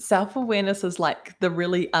self-awareness is like the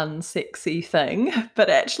really unsexy thing, but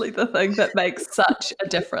actually the thing that makes such a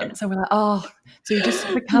difference. And we're like, oh, so you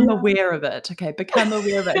just become aware of it. Okay, become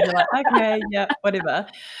aware of it. And you're like, okay, yeah, whatever.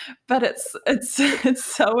 But it's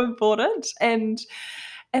so important. And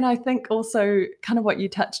I think also kind of what you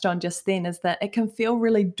touched on just then is that it can feel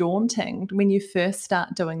really daunting when you first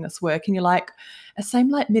start doing this work and you're like, it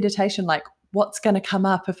seemed like meditation, like what's going to come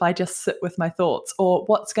up if I just sit with my thoughts, or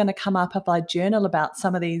what's going to come up if I journal about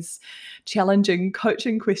some of these challenging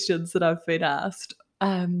coaching questions that I've been asked.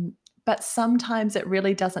 But sometimes it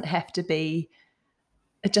really doesn't have to be.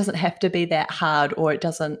 It doesn't have to be that hard, or it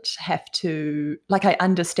doesn't have to, like, I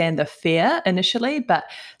understand the fear initially, but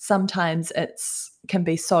sometimes it's can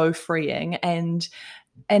be so freeing, and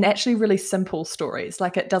actually really simple stories.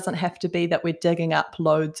 Like it doesn't have to be that we're digging up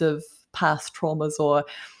loads of past traumas or,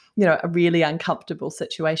 you know, really uncomfortable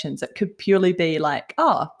situations. It could purely be like,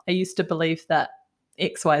 oh, I used to believe that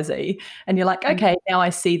XYZ. And you're like, okay, now I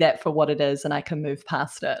see that for what it is and I can move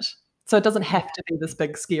past it. So it doesn't have to be this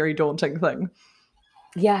big, scary, daunting thing.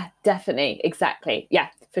 Yeah, definitely. Exactly. Yeah,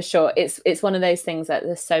 for sure. It's one of those things that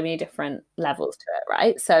there's so many different levels to it,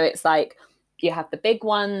 right? So it's like you have the big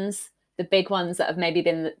ones that have maybe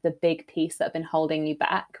been the big piece that have been holding you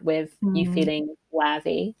back with you feeling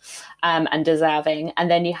worthy and deserving.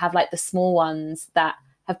 And then you have like the small ones that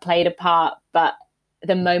have played a part, but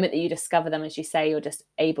the moment that you discover them, as you say, you're just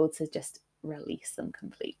able to just release them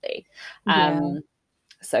completely.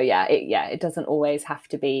 So it doesn't always have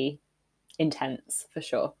to be intense, for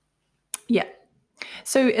sure. Yeah.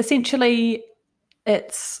 So essentially,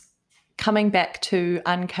 it's coming back to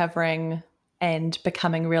uncovering and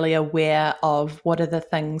becoming really aware of what are the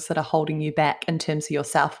things that are holding you back in terms of your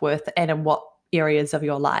self-worth and in what areas of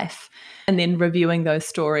your life. And then reviewing those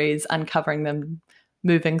stories, uncovering them,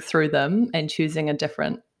 moving through them, and choosing a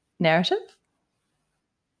different narrative.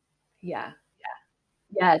 Yeah.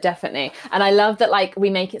 Yeah, definitely. And I love that, like, we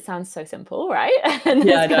make it sound so simple, right? And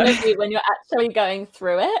Yeah, it's I going to know. be, when you're actually going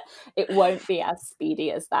through it, it won't be as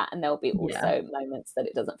speedy as that. And there'll be Yeah. also moments that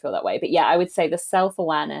it doesn't feel that way. But yeah, I would say the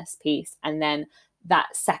self-awareness piece, and then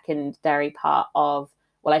that secondary part of,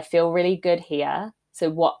 well, I feel really good here. So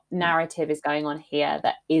what Yeah. narrative is going on here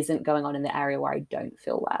that isn't going on in the area where I don't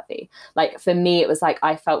feel worthy? Like for me, it was like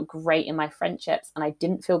I felt great in my friendships and I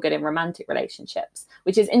didn't feel good in romantic relationships,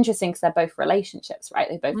 which is interesting because they're both relationships, right?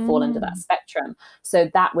 They both fall under that Mm. spectrum. So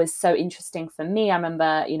that was so interesting for me. I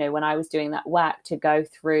remember, when I was doing that work, to go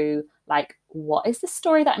through, like, what is the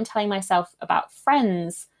story that I'm telling myself about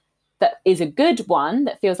friends that is a good one,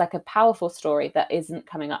 that feels like a powerful story, that isn't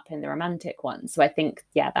coming up in the romantic one. So I think,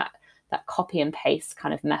 yeah, that copy and paste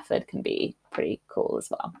kind of method can be pretty cool as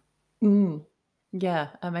well. Mm. Yeah,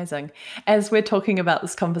 amazing. As we're talking about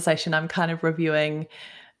this conversation, I'm kind of reviewing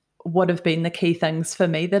what have been the key things for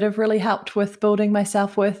me that have really helped with building my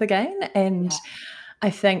self-worth again. And Yeah. I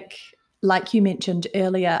think, like you mentioned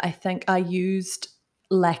earlier, I think I used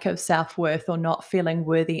lack of self-worth or not feeling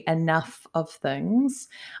worthy enough of things.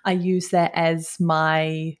 I use that as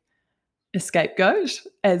my scapegoat,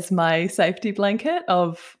 as my safety blanket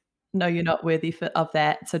of, no, you're not worthy of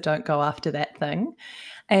that, so don't go after that thing.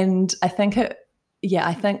 And I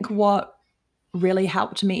think what really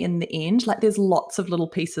helped me in the end, like there's lots of little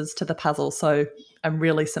pieces to the puzzle, so I'm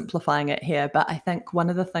really simplifying it here, but I think one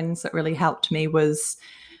of the things that really helped me was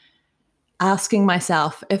asking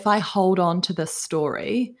myself, if I hold on to this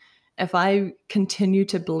story, if I continue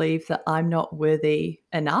to believe that I'm not worthy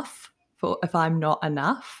enough, for if I'm not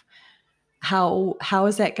enough, how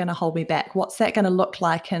is that going to hold me back? What's that going to look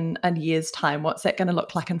like in a year's time? What's that going to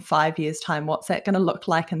look like in 5 years' time? What's that going to look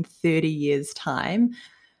like in 30 years' time?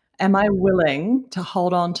 Am I willing to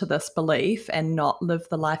hold on to this belief and not live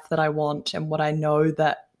the life that I want and what I know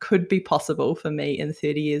that could be possible for me in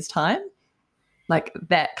 30 years' time? Like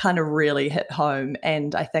that kind of really hit home.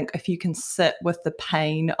 And I think if you can sit with the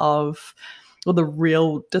pain of, or the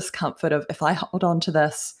real discomfort of, if I hold on to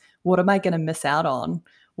this, what am I going to miss out on?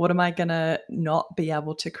 What am I going to not be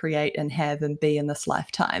able to create and have and be in this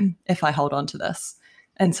lifetime if I hold on to this?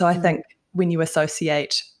 And so I think when you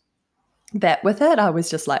associate that with it, I was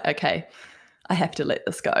just like, okay, I have to let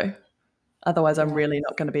this go. Otherwise, I'm Yeah. really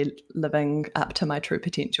not going to be living up to my true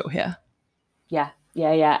potential here. Yeah,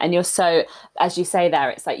 yeah, yeah. And you're so, as you say there,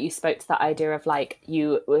 it's like you spoke to that idea of, like,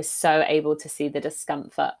 you were so able to see the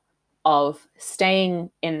discomfort of staying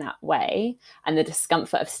in that way, and the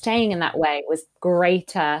discomfort of staying in that way was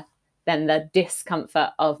greater than the discomfort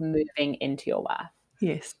of moving into your worth.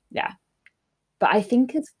 Yes. Yeah. But I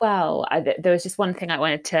think as well, there was just one thing I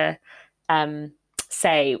wanted to um,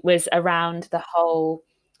 say, was around the whole,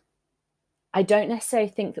 I don't necessarily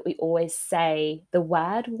think that we always say the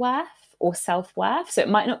word worth or self-worth. So it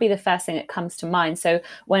might not be the first thing that comes to mind. So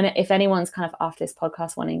if anyone's kind of after this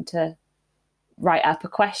podcast wanting to write up a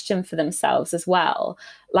question for themselves as well,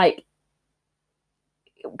 like,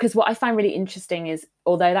 because what I find really interesting is,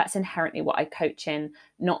 although that's inherently what I coach in,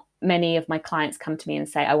 not many of my clients come to me and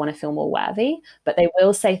say, I want to feel more worthy, but they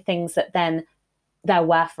will say things that then their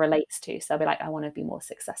worth relates to. So they'll be like, I want to be more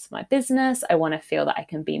successful in my business. I want to feel that I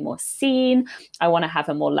can be more seen. I want to have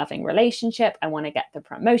a more loving relationship. I want to get the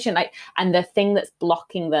promotion. Like, and the thing that's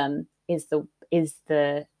blocking them is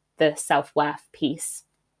the self-worth piece,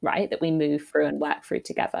 right? That we move through and work through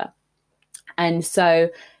together. And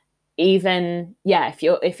so even, yeah,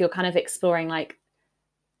 if you're kind of exploring, like,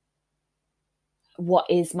 what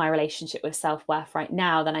is my relationship with self-worth right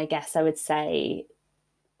now, then I guess I would say,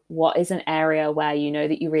 what is an area where you know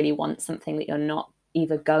that you really want something that you're not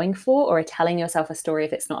either going for, or are telling yourself a story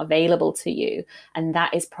if it's not available to you. And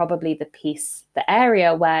that is probably the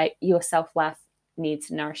area where your self-worth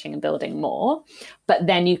needs nourishing and building more. But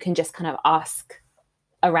then you can just kind of ask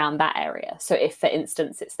around that area. So if, for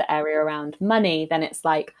instance, it's the area around money, then it's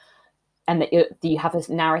like, and that you have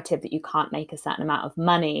a narrative that you can't make a certain amount of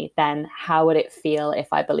money, then how would it feel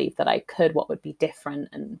if I believed that I could? What would be different,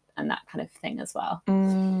 and that kind of thing as well.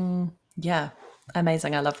 Yeah,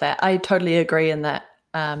 amazing. I love that. I totally agree in that.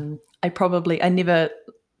 I never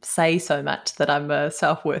say so much that I'm a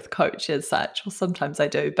self-worth coach as such, or sometimes I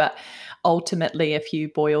do, but ultimately, if you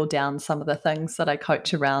boil down some of the things that I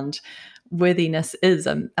coach around, worthiness is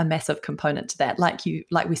a massive component to that. Like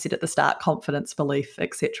we said at the start, confidence, belief,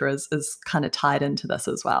 etc., is kind of tied into this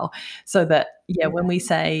as well. So that, yeah, when we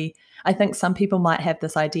say, I think some people might have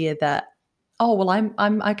this idea that, oh, well, I'm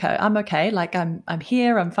okay. I'm okay. Like I'm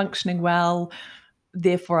here. I'm functioning well.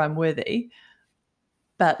 Therefore, I'm worthy.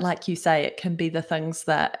 But like you say, it can be the things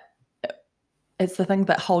that it's the thing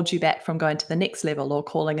that holds you back from going to the next level or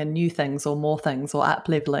calling in new things or more things or up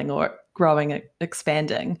leveling or growing,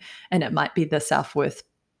 expanding. And it might be the self-worth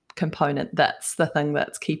component that's the thing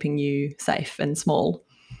that's keeping you safe and small.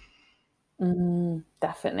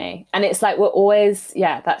 Definitely. And it's like we're always,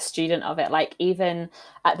 that student of it. Like even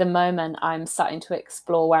at the moment, I'm starting to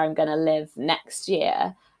explore where I'm going to live next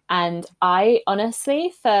year. And I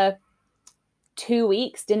honestly, for 2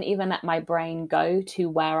 weeks, didn't even let my brain go to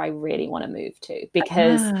where I really want to move to,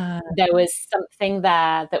 because there was something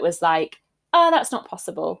there that was like, oh, that's not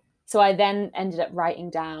possible. So I then ended up writing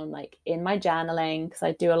down, like in my journaling, because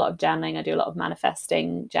I do a lot of journaling, I do a lot of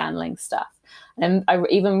manifesting journaling stuff. And I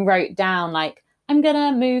even wrote down, like, I'm going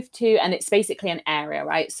to move to, and it's basically an area,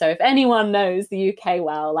 right? So if anyone knows the UK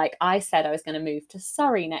well, like I said, I was going to move to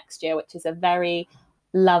Surrey next year, which is a very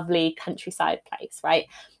lovely countryside place, right?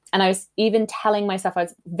 And I was even telling myself, I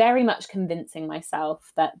was very much convincing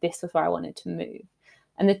myself that this was where I wanted to move.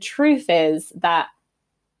 And the truth is that,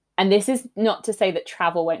 and this is not to say that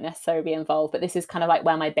travel won't necessarily be involved, but this is kind of like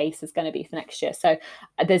where my base is going to be for next year. So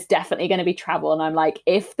there's definitely going to be travel. And I'm like,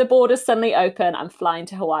 if the borders suddenly open, I'm flying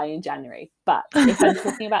to Hawaii in January. But if I'm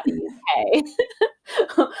talking about the UK,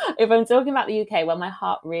 if I'm talking about the UK, where my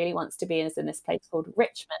heart really wants to be is in this place called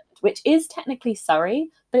Richmond, which is technically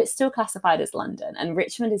Surrey, but it's still classified as London. And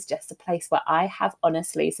Richmond is just a place where I have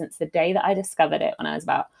honestly, since the day that I discovered it when I was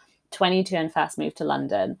about 22 and first moved to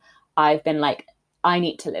London, I've been like, I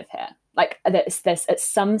need to live here. Like there's at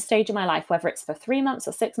some stage in my life, whether it's for 3 months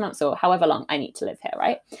or 6 months or however long, I need to live here,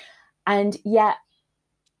 right? And yet,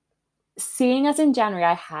 seeing as in January,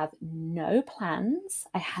 I have no plans,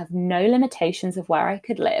 I have no limitations of where I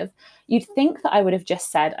could live, you'd think that I would have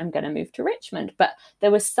just said, I'm going to move to Richmond. But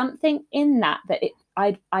there was something in that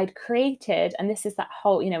I'd created, and this is that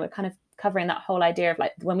whole, we're kind of covering that whole idea of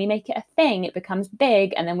like, when we make it a thing, it becomes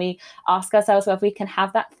big, and then we ask ourselves, well, if we can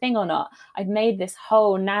have that thing or not. I'd made this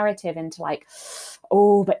whole narrative into like,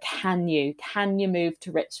 oh, but can you move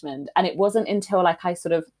to Richmond? And it wasn't until like I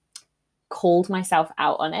sort of called myself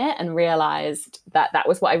out on it and realized that that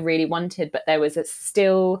was what I really wanted. But there was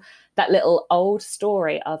still that little old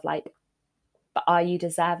story of like, but are you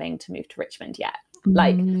deserving to move to Richmond yet?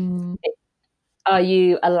 Like, are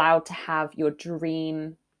you allowed to have your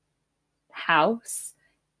dream house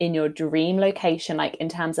in your dream location? Like in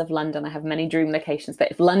terms of London, I have many dream locations, but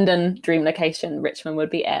if London dream location, Richmond would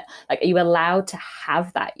be it. Like, are you allowed to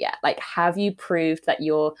have that yet? Like, have you proved that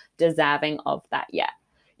you're deserving of that yet?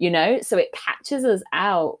 So it catches us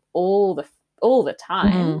out all the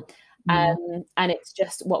time. And it's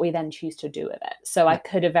just what we then choose to do with it. So I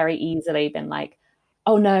could have very easily been like,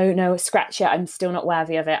 oh no, scratch it, I'm still not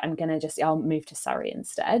worthy of it, I'll move to Surrey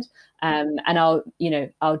instead. And I'll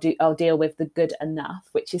deal with the good enough,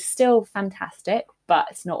 which is still fantastic, but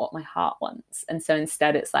it's not what my heart wants. And so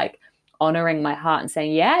instead it's like honoring my heart and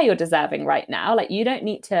saying, yeah, you're deserving right now. Like, you don't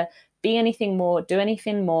need to be anything more, do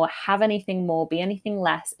anything more, have anything more, be anything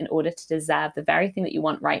less in order to deserve the very thing that you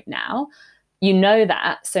want right now. You know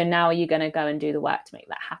that. So now are you going to go and do the work to make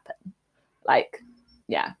that happen? Like,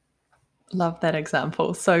 yeah. Love that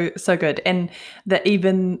example. So good. And that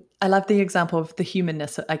even, I love the example of the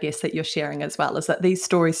humanness, I guess, that you're sharing as well, is that these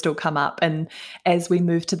stories still come up. And as we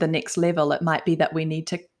move to the next level, it might be that we need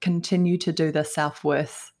to continue to do the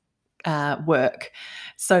self-worth work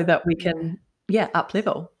so that we can, up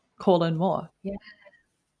level, call in more.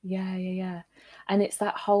 Yeah. And it's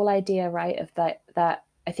that whole idea, right, of that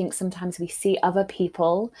I think sometimes we see other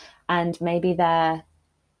people and maybe they're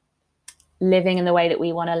living in the way that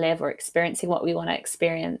we want to live or experiencing what we want to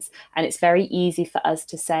experience. And it's very easy for us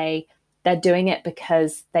to say they're doing it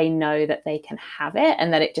because they know that they can have it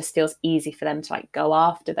and that it just feels easy for them to like go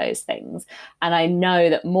after those things. And I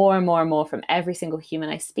know that more and more and more from every single human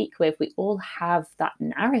I speak with, we all have that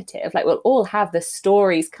narrative. Like, we'll all have the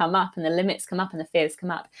stories come up and the limits come up and the fears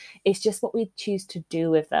come up. It's just what we choose to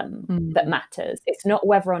do with them that matters. It's not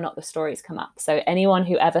whether or not the stories come up. So anyone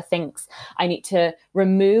who ever thinks I need to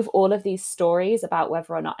remove all of these stories about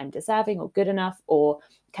whether or not I'm deserving or good enough or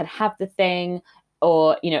can have the thing,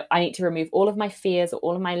 or, I need to remove all of my fears or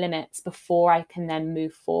all of my limits before I can then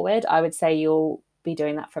move forward, I would say you'll be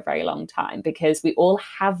doing that for a very long time, because we all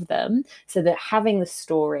have them. So that having the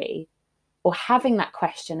story or having that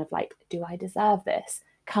question of like, do I deserve this,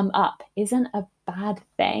 come up isn't a bad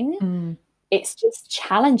thing. It's just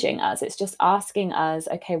challenging us. It's just asking us,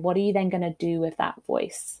 okay, what are you then going to do with that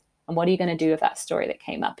voice? And what are you going to do with that story that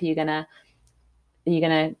came up? Are you going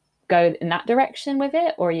to go in that direction with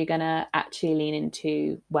it, or are you going to actually lean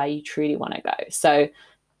into where you truly want to go? So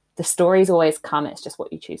the stories always come. It's just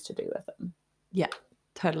what you choose to do with them. Yeah,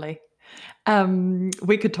 totally.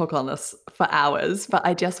 We could talk on this for hours, but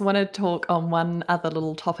I just want to talk on one other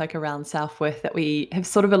little topic around self-worth that we have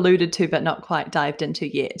sort of alluded to, but not quite dived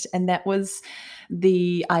into yet. And that was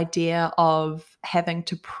the idea of having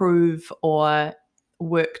to prove or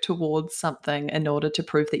work towards something in order to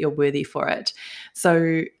prove that you're worthy for it.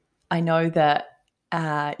 So I know that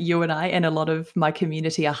you and I and a lot of my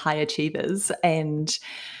community are high achievers, and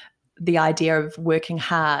the idea of working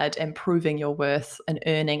hard and proving your worth and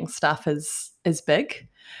earning stuff is big.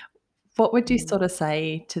 What would you sort of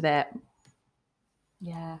say to that?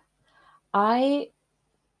 Yeah. I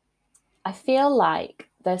I feel like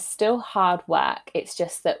there's still hard work. It's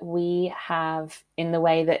just that we have, in the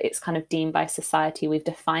way that it's kind of deemed by society, we've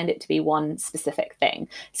defined it to be one specific thing.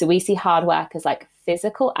 So we see hard work as like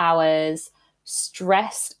physical hours,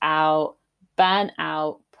 stressed out, burnt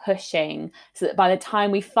out, pushing, so that by the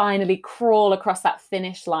time we finally crawl across that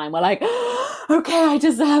finish line, we're like, okay, I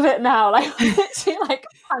deserve it now. Like literally like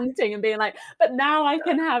panting and being like, but now I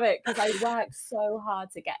can have it because I worked so hard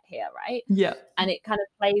to get here, right? Yeah. And it kind of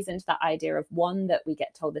plays into that idea of, one, that we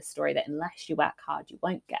get told this story that unless you work hard, you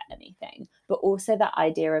won't get anything. But also that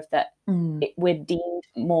idea of that we're deemed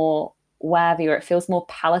more worthy, or it feels more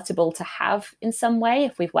palatable to have in some way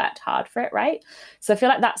if we've worked hard for it, right? So I feel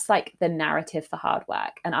like that's like the narrative for hard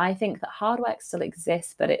work. And I think that hard work still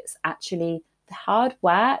exists, but it's actually, the hard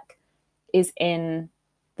work is in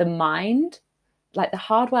the mind. Like the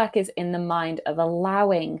hard work is in the mind of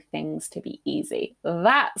allowing things to be easy.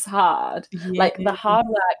 That's hard. Yeah. Like the hard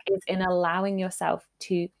work is in allowing yourself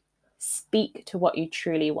to speak to what you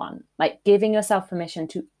truly want, like giving yourself permission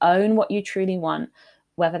to own what you truly want,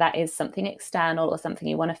 whether that is something external or something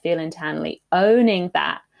you want to feel internally, owning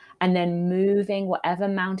that, and then moving whatever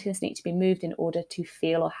mountains need to be moved in order to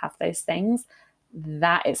feel or have those things.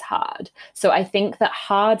 That is hard. So I think that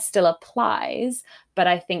hard still applies, but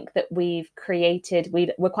I think that we're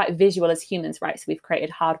quite visual as humans, right? So we've created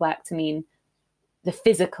hard work to mean the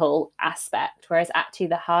physical aspect, whereas actually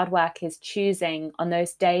the hard work is choosing on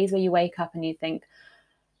those days where you wake up and you think,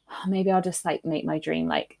 oh, maybe I'll just like make my dream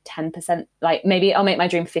like 10%, like maybe I'll make my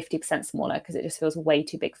dream 50% smaller because it just feels way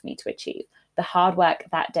too big for me to achieve. The hard work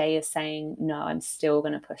that day is saying, no, I'm still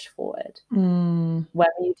going to push forward.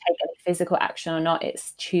 Whether you take any physical action or not,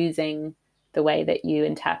 it's choosing the way that you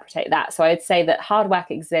interpret that. So I'd say that hard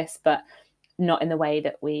work exists, but not in the way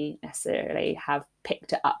that we necessarily have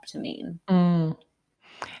picked it up to mean. And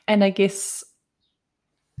I guess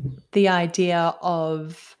the idea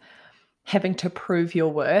of having to prove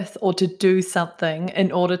your worth or to do something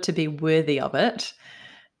in order to be worthy of it,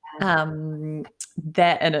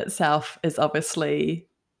 that in itself is obviously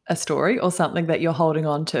a story or something that you're holding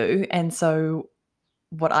on to. And so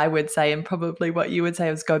what I would say, and probably what you would say,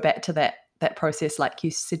 is go back to that process like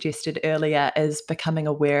you suggested earlier, is becoming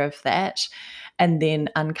aware of that and then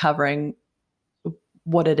uncovering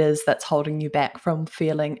what it is that's holding you back from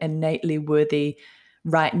feeling innately worthy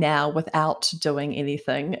right now without doing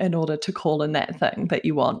anything in order to call in that thing that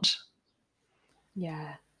you want.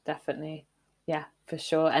 Yeah, definitely. Yeah, for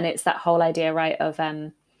sure. And it's that whole idea, right, of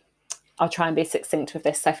I'll try and be succinct with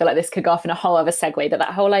this. I feel like this could go off in a whole other segue, but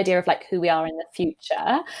that whole idea of like who we are in the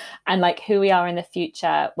future, and like who we are in the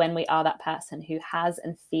future when we are that person who has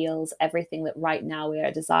and feels everything that right now we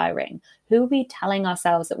are desiring. Who are we telling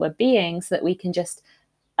ourselves that we're being so that we can just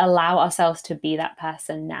allow ourselves to be that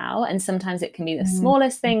person now? And sometimes it can be the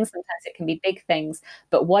smallest things, sometimes it can be big things.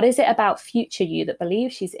 But what is it about future you that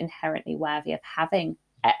believes she's inherently worthy of having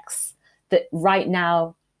X that right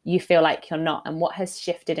now you feel like you're not, and what has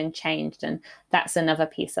shifted and changed? And that's another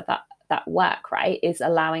piece of that work, right? Is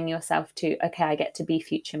allowing yourself to, okay, I get to be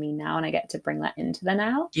future me now, and I get to bring that into the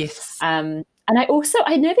now. Yes. And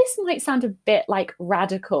I know this might sound a bit like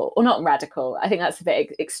radical, or not radical, I think that's a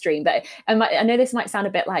bit extreme, but I know this might sound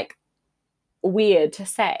a bit like weird to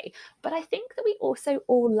say, but I think that we also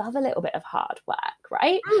all love a little bit of hard work,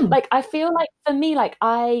 right? Like I feel like for me, like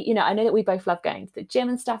I know that we both love going to the gym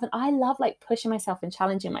and stuff, and I love like pushing myself and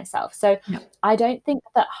challenging myself. So I don't think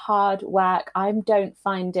that hard work, I don't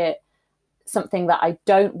find it something that I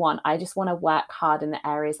don't want. I just want to work hard in the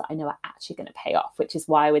areas that I know are actually going to pay off, which is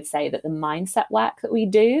why I would say that the mindset work that we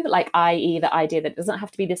do, like i.e. the idea that it doesn't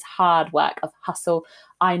have to be this hard work of hustle,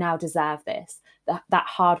 I now deserve this, that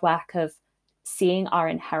hard work of seeing our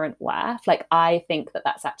inherent worth, like I think that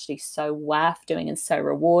that's actually so worth doing and so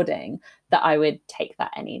rewarding that I would take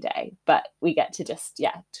that any day. But we get to just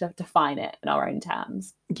to define it in our own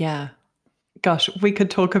terms. Yeah. Gosh, we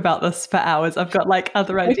could talk about this for hours. I've got like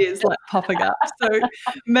other ideas like popping up. So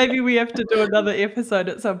maybe we have to do another episode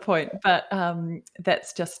at some point. But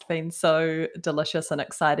that's just been so delicious and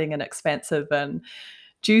exciting and expansive, and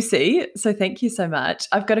Juicy. So thank you so much.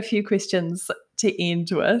 I've got a few questions to end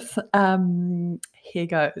with. Here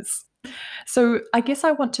goes. So I guess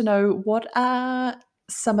I want to know, what are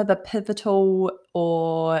some of the pivotal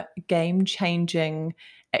or game-changing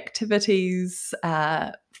activities,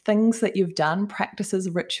 things that you've done, practices,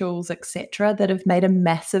 rituals, etc., that have made a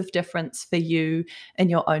massive difference for you in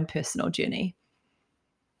your own personal journey?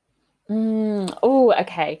 Oh,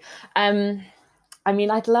 okay. I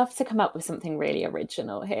mean, I'd love to come up with something really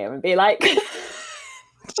original here and be like,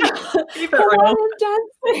 Keep it real.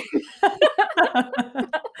 dancing.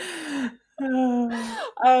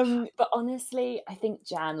 But honestly, I think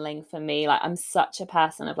journaling for me, like, I'm such a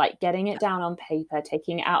person of like getting it down on paper,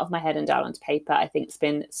 taking it out of my head and down onto paper. I think it's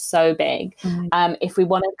been so big. If we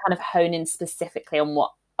want to kind of hone in specifically on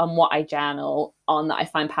what I journal on, that I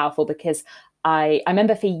find powerful, because I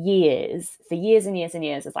remember for years and years and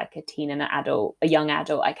years, as like a teen and a young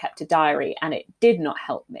adult, I kept a diary, and it did not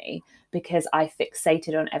help me because I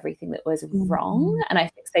fixated on everything that was wrong, and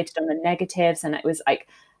I fixated on the negatives, and it was like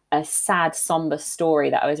a sad, somber story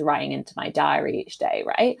that I was writing into my diary each day,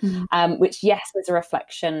 right? Which, yes, was a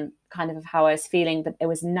reflection kind of how I was feeling, but there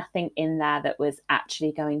was nothing in there that was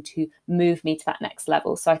actually going to move me to that next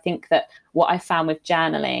level. So I think that what I found with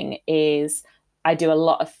journaling is I do a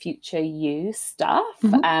lot of future you stuff,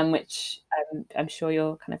 which I'm sure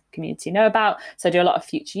your kind of community know about. So I do a lot of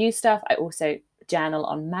future you stuff. I also journal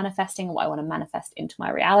on manifesting and what I want to manifest into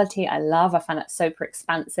my reality. I find that super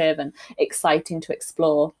expansive and exciting to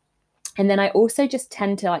explore. And then I also just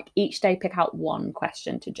tend to like each day pick out one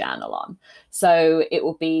question to journal on. So it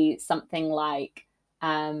will be something like,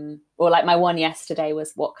 or like my one yesterday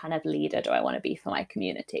was, what kind of leader do I want to be for my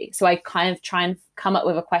community? So I kind of try and come up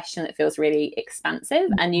with a question that feels really expansive,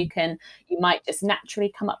 and you might just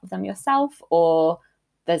naturally come up with them yourself, or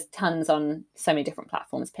there's tons on so many different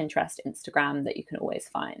platforms, Pinterest, Instagram, that you can always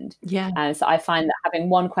find. So I find that having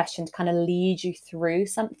one question to kind of lead you through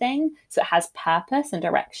something, so it has purpose and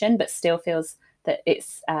direction, but still feels that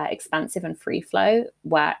it's expansive and free flow,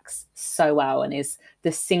 works so well, and is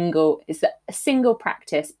a single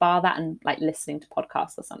practice, bar that and like listening to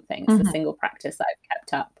podcasts or something. It's the single practice that I've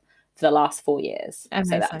kept up for the last 4 years.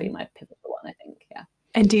 Amazing. So that would be my pivotal one, I think. Yeah.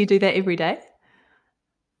 And do you do that every day?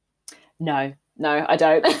 No, I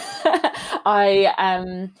don't.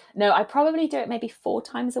 I probably do it maybe 4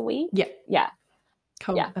 times a week. Yeah.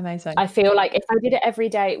 Cool. Yeah. Amazing. I feel like if I did it every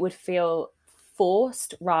day, it would feel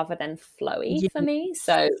forced rather than flowy for me.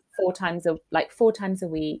 So 4 times a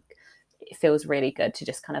week, it feels really good to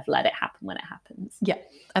just kind of let it happen when it happens. Yeah.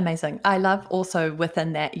 Amazing. I love also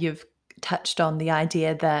within that you've touched on the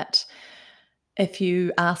idea that if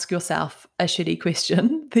you ask yourself a shitty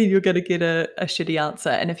question, then you're going to get a shitty answer.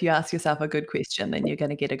 And if you ask yourself a good question, then you're going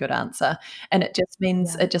to get a good answer. And it just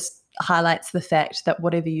means, it just highlights the fact that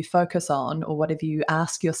whatever you focus on or whatever you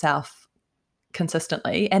ask yourself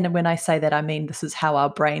consistently, and when I say that, I mean this is how our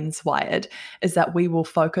brain's wired, is that we will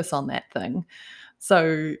focus on that thing.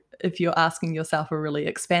 So if you're asking yourself a really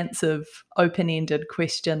expansive, open-ended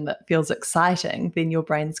question that feels exciting, then your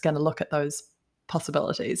brain's going to look at those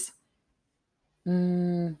possibilities.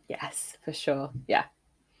 Yes, for sure. Yeah.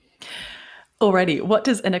 Alrighty, what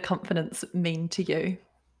does inner confidence mean to you?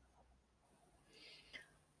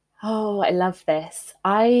 Oh, I love this.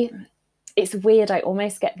 It's weird. I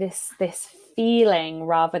almost get this feeling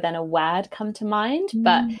rather than a word come to mind.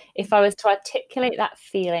 But if I was to articulate that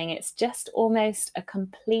feeling, it's just almost a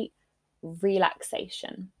complete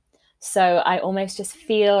relaxation. So I almost just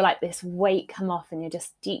feel like this weight come off, and you're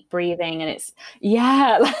just deep breathing, and it's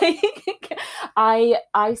like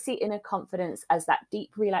I see inner confidence as that deep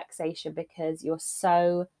relaxation, because you're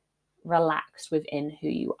so relaxed within who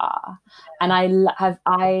you are. And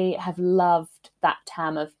I have loved that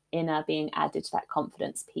term of inner being added to that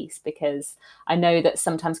confidence piece, because I know that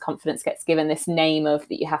sometimes confidence gets given this name of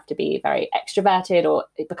that you have to be very extroverted or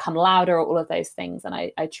become louder or all of those things. And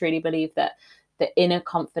I truly believe that the inner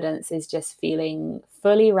confidence is just feeling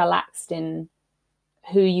fully relaxed in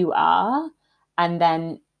who you are, and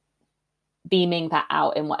then beaming that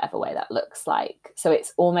out in whatever way that looks like. So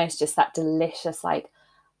it's almost just that delicious, like,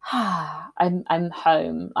 I'm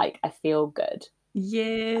home, like I feel good.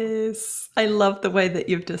 Yes. I love the way that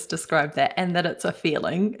you've just described that, and that it's a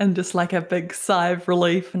feeling and just like a big sigh of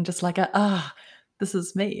relief and just like this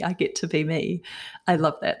is me. I get to be me. I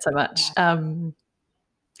love that so much.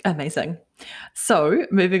 Amazing. So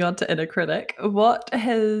moving on to inner critic, what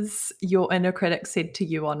has your inner critic said to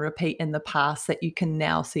you on repeat in the past that you can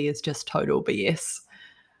now see as just total BS?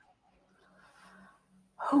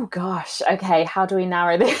 Oh gosh. Okay. How do we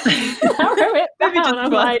narrow this? narrow it Maybe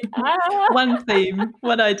down? just one theme,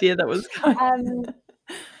 one idea that was coming.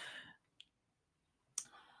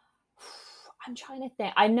 I'm trying to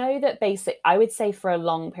think. I know that I would say for a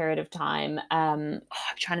long period of time, I'm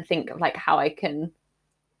trying to think of like how I can,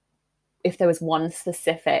 if there was one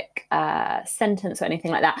specific sentence or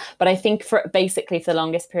anything like that. But I think for the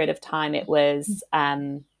longest period of time, it was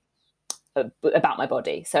about my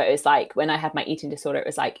body. So it was like when I had my eating disorder, it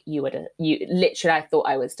was like you literally, I thought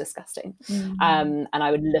I was disgusting. And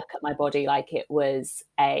I would look at my body like it was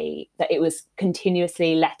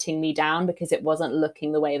continuously letting me down because it wasn't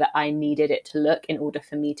looking the way that I needed it to look in order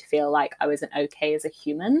for me to feel like I wasn't okay as a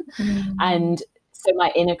human. And so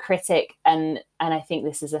my inner critic, and I think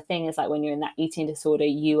this is a thing, is like when you're in that eating disorder,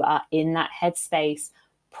 you are in that headspace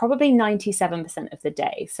probably 97% of the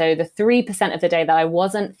day. So the 3% of the day that I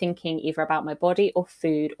wasn't thinking either about my body or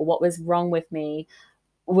food or what was wrong with me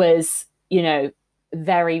was,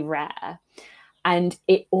 very rare. And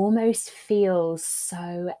it almost feels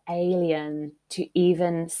so alien to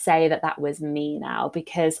even say that that was me now,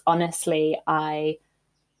 because honestly, I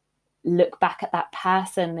look back at that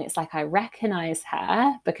person, it's like I recognize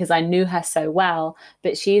her because I knew her so well,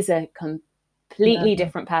 but she's a completely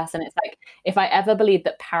different person. It's like if I ever believed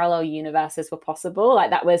that parallel universes were possible, like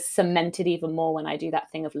that was cemented even more when I do that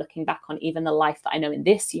thing of looking back on even the life that I know in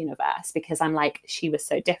this universe, because I'm like, she was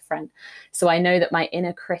so different. So I know that my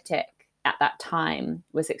inner critic at that time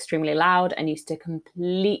was extremely loud and used to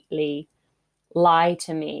completely lie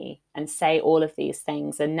to me and say all of these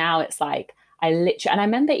things. And now it's like and I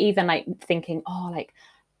remember even like thinking, oh, like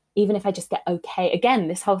even if I just get okay, again,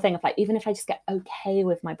 this whole thing of like, even if I just get okay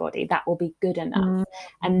with my body, that will be good enough.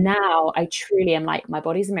 And now I truly am like, my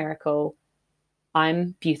body's a miracle.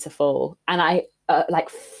 I'm beautiful. And I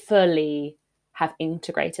like fully have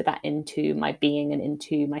integrated that into my being and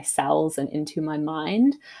into my cells and into my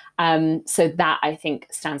mind. So that I think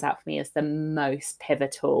stands out for me as the most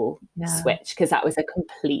pivotal switch, because that was a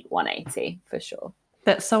complete 180 for sure.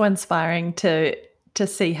 That's so inspiring to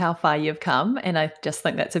see how far you've come. And I just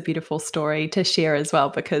think that's a beautiful story to share as well,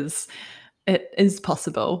 because it is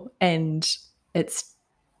possible, and it's,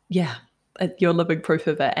 you're living proof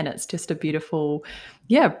of it. And it's just a beautiful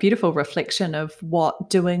reflection of what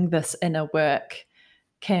doing this inner work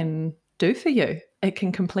can do for you. It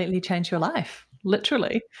can completely change your life,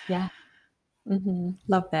 literally. Yeah. Mm-hmm.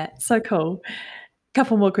 Love that. So cool.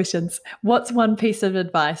 Couple more questions. What's one piece of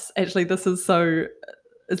advice? Actually, this is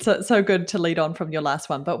it's so good to lead on from your last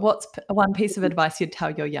one, but what's one piece of advice you'd tell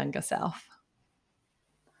your younger self?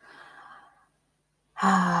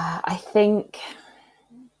 I think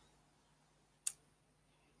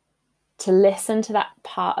to listen to that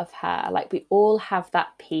part of her. Like we all have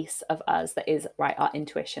that piece of us that is, right, our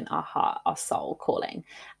intuition, our heart, our soul calling.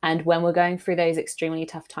 And when we're going through those extremely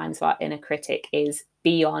tough times where our inner critic is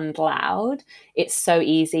beyond loud, it's so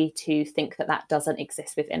easy to think that that doesn't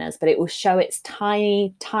exist within us, but it will show its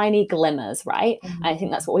tiny, tiny glimmers, right? And I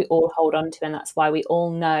think that's what we all hold on to. And that's why we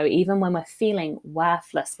all know, even when we're feeling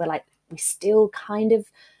worthless, we still kind of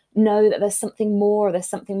know that there's something more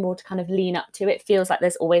to kind of lean up to. It feels like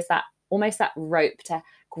there's always that, almost that rope to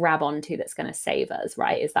grab onto that's going to save us,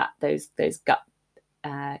 right? Is that those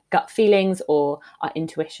gut feelings or our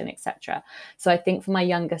intuition, etc. So I think for my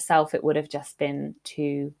younger self, it would have just been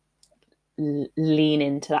to lean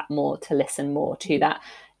into that more, to listen more to that,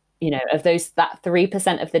 of that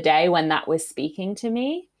 3% of the day when that was speaking to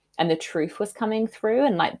me and the truth was coming through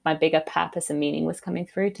and like my bigger purpose and meaning was coming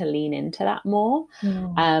through, to lean into that more,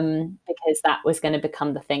 because that was going to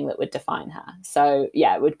become the thing that would define her. So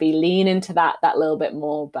yeah, it would be lean into that little bit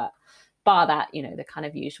more, but bar that, the kind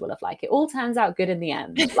of usual of like, it all turns out good in the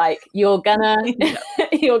end. Like you're gonna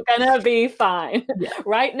be fine.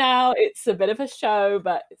 Right now it's a bit of a show,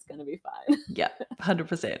 but it's gonna be fine.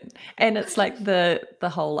 100%. And it's like the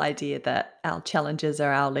whole idea that our challenges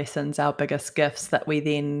are our lessons, our biggest gifts, that we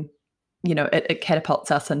then, it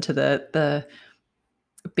catapults us into the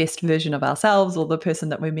best version of ourselves, or the person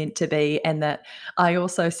that we're meant to be. And that I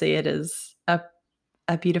also see it as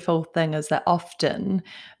a beautiful thing, is that often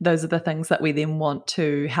those are the things that we then want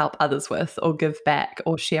to help others with, or give back,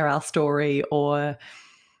 or share our story, or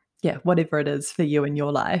whatever it is for you in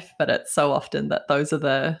your life. But it's so often that those are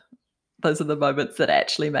the moments that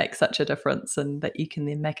actually make such a difference, and that you can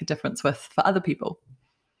then make a difference with for other people.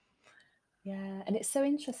 Yeah, and it's so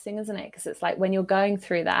interesting, isn't it? Because it's like when you're going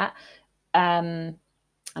through that, and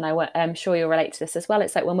I'm sure you'll relate to this as well.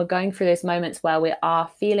 It's like when we're going through those moments where we are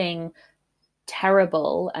feeling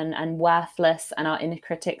terrible and worthless, and our inner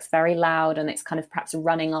critic's very loud, and it's kind of perhaps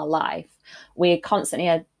running our life, we constantly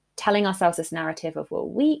are telling ourselves this narrative of we're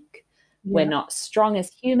weak, we're not strong as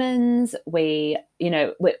humans, we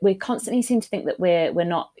constantly seem to think that we're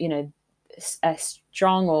not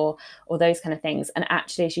strong, or those kind of things. And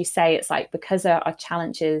actually, as you say, it's like, because our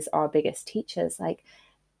challenges are our biggest teachers, like,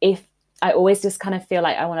 if I always just kind of feel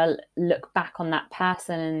like I want to look back on that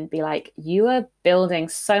person and be like, you are building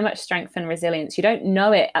so much strength and resilience. You don't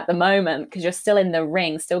know it at the moment because you're still in the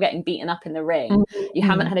ring, still getting beaten up in the ring. Mm-hmm. You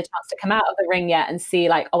haven't had a chance to come out of the ring yet and see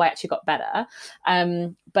like, oh, I actually got better.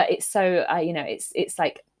 But it's so, it's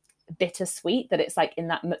like bittersweet that it's like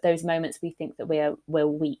in those moments we think that we're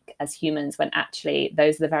weak as humans, when actually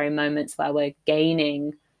those are the very moments where we're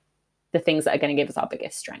gaining the things that are going to give us our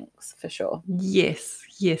biggest strengths, for sure. Yes.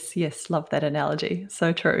 Love that analogy.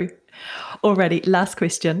 So true. Alrighty, last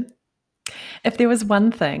question. If there was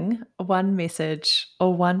one thing, one message,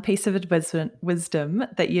 or one piece of wisdom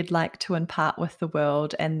that you'd like to impart with the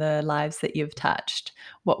world and the lives that you've touched,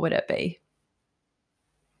 what would it be?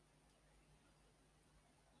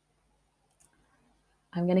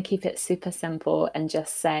 I'm going to keep it super simple and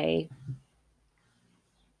just say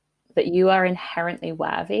that you are inherently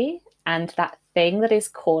worthy, and that thing that is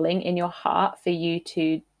calling in your heart for you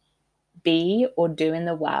to be or do in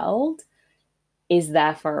the world is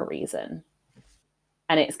there for a reason.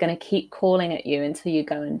 And it's going to keep calling at you until you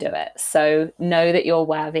go and do it. So know that you're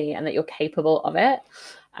worthy and that you're capable of it,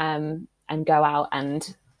 and go out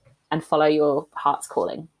and follow your heart's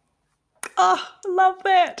calling. Oh, love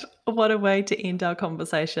that. What a way to end our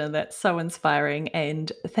conversation. That's so inspiring.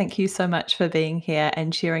 And thank you so much for being here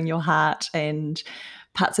and sharing your heart and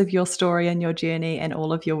parts of your story and your journey and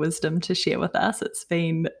all of your wisdom to share with us. It's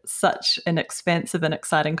been such an expansive and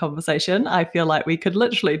exciting conversation. I feel like we could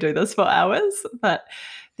literally do this for hours, but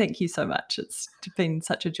thank you so much. It's been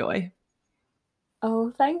such a joy.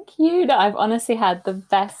 Oh, thank you. No, I've honestly had the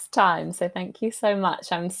best time. So thank you so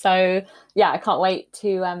much. I can't wait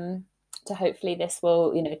to hopefully this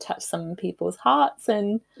will, touch some people's hearts.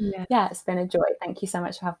 And yeah, it's been a joy. Thank you so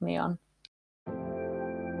much for having me on.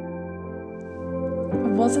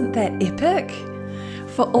 Wasn't that epic?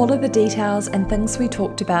 For all of the details and things we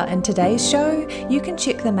talked about in today's show, you can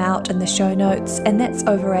check them out in the show notes, and that's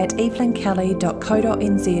over at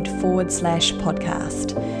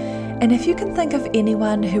evelynkelly.co.nz/podcast. And if you can think of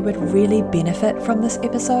anyone who would really benefit from this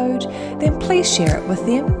episode, then please share it with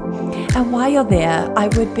them. And while you're there, I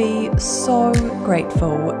would be so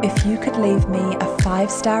grateful if you could leave me a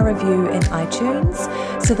 5-star review in iTunes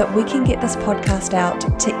so that we can get this podcast out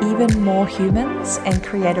to even more humans and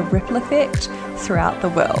create a ripple effect throughout the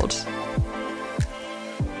world.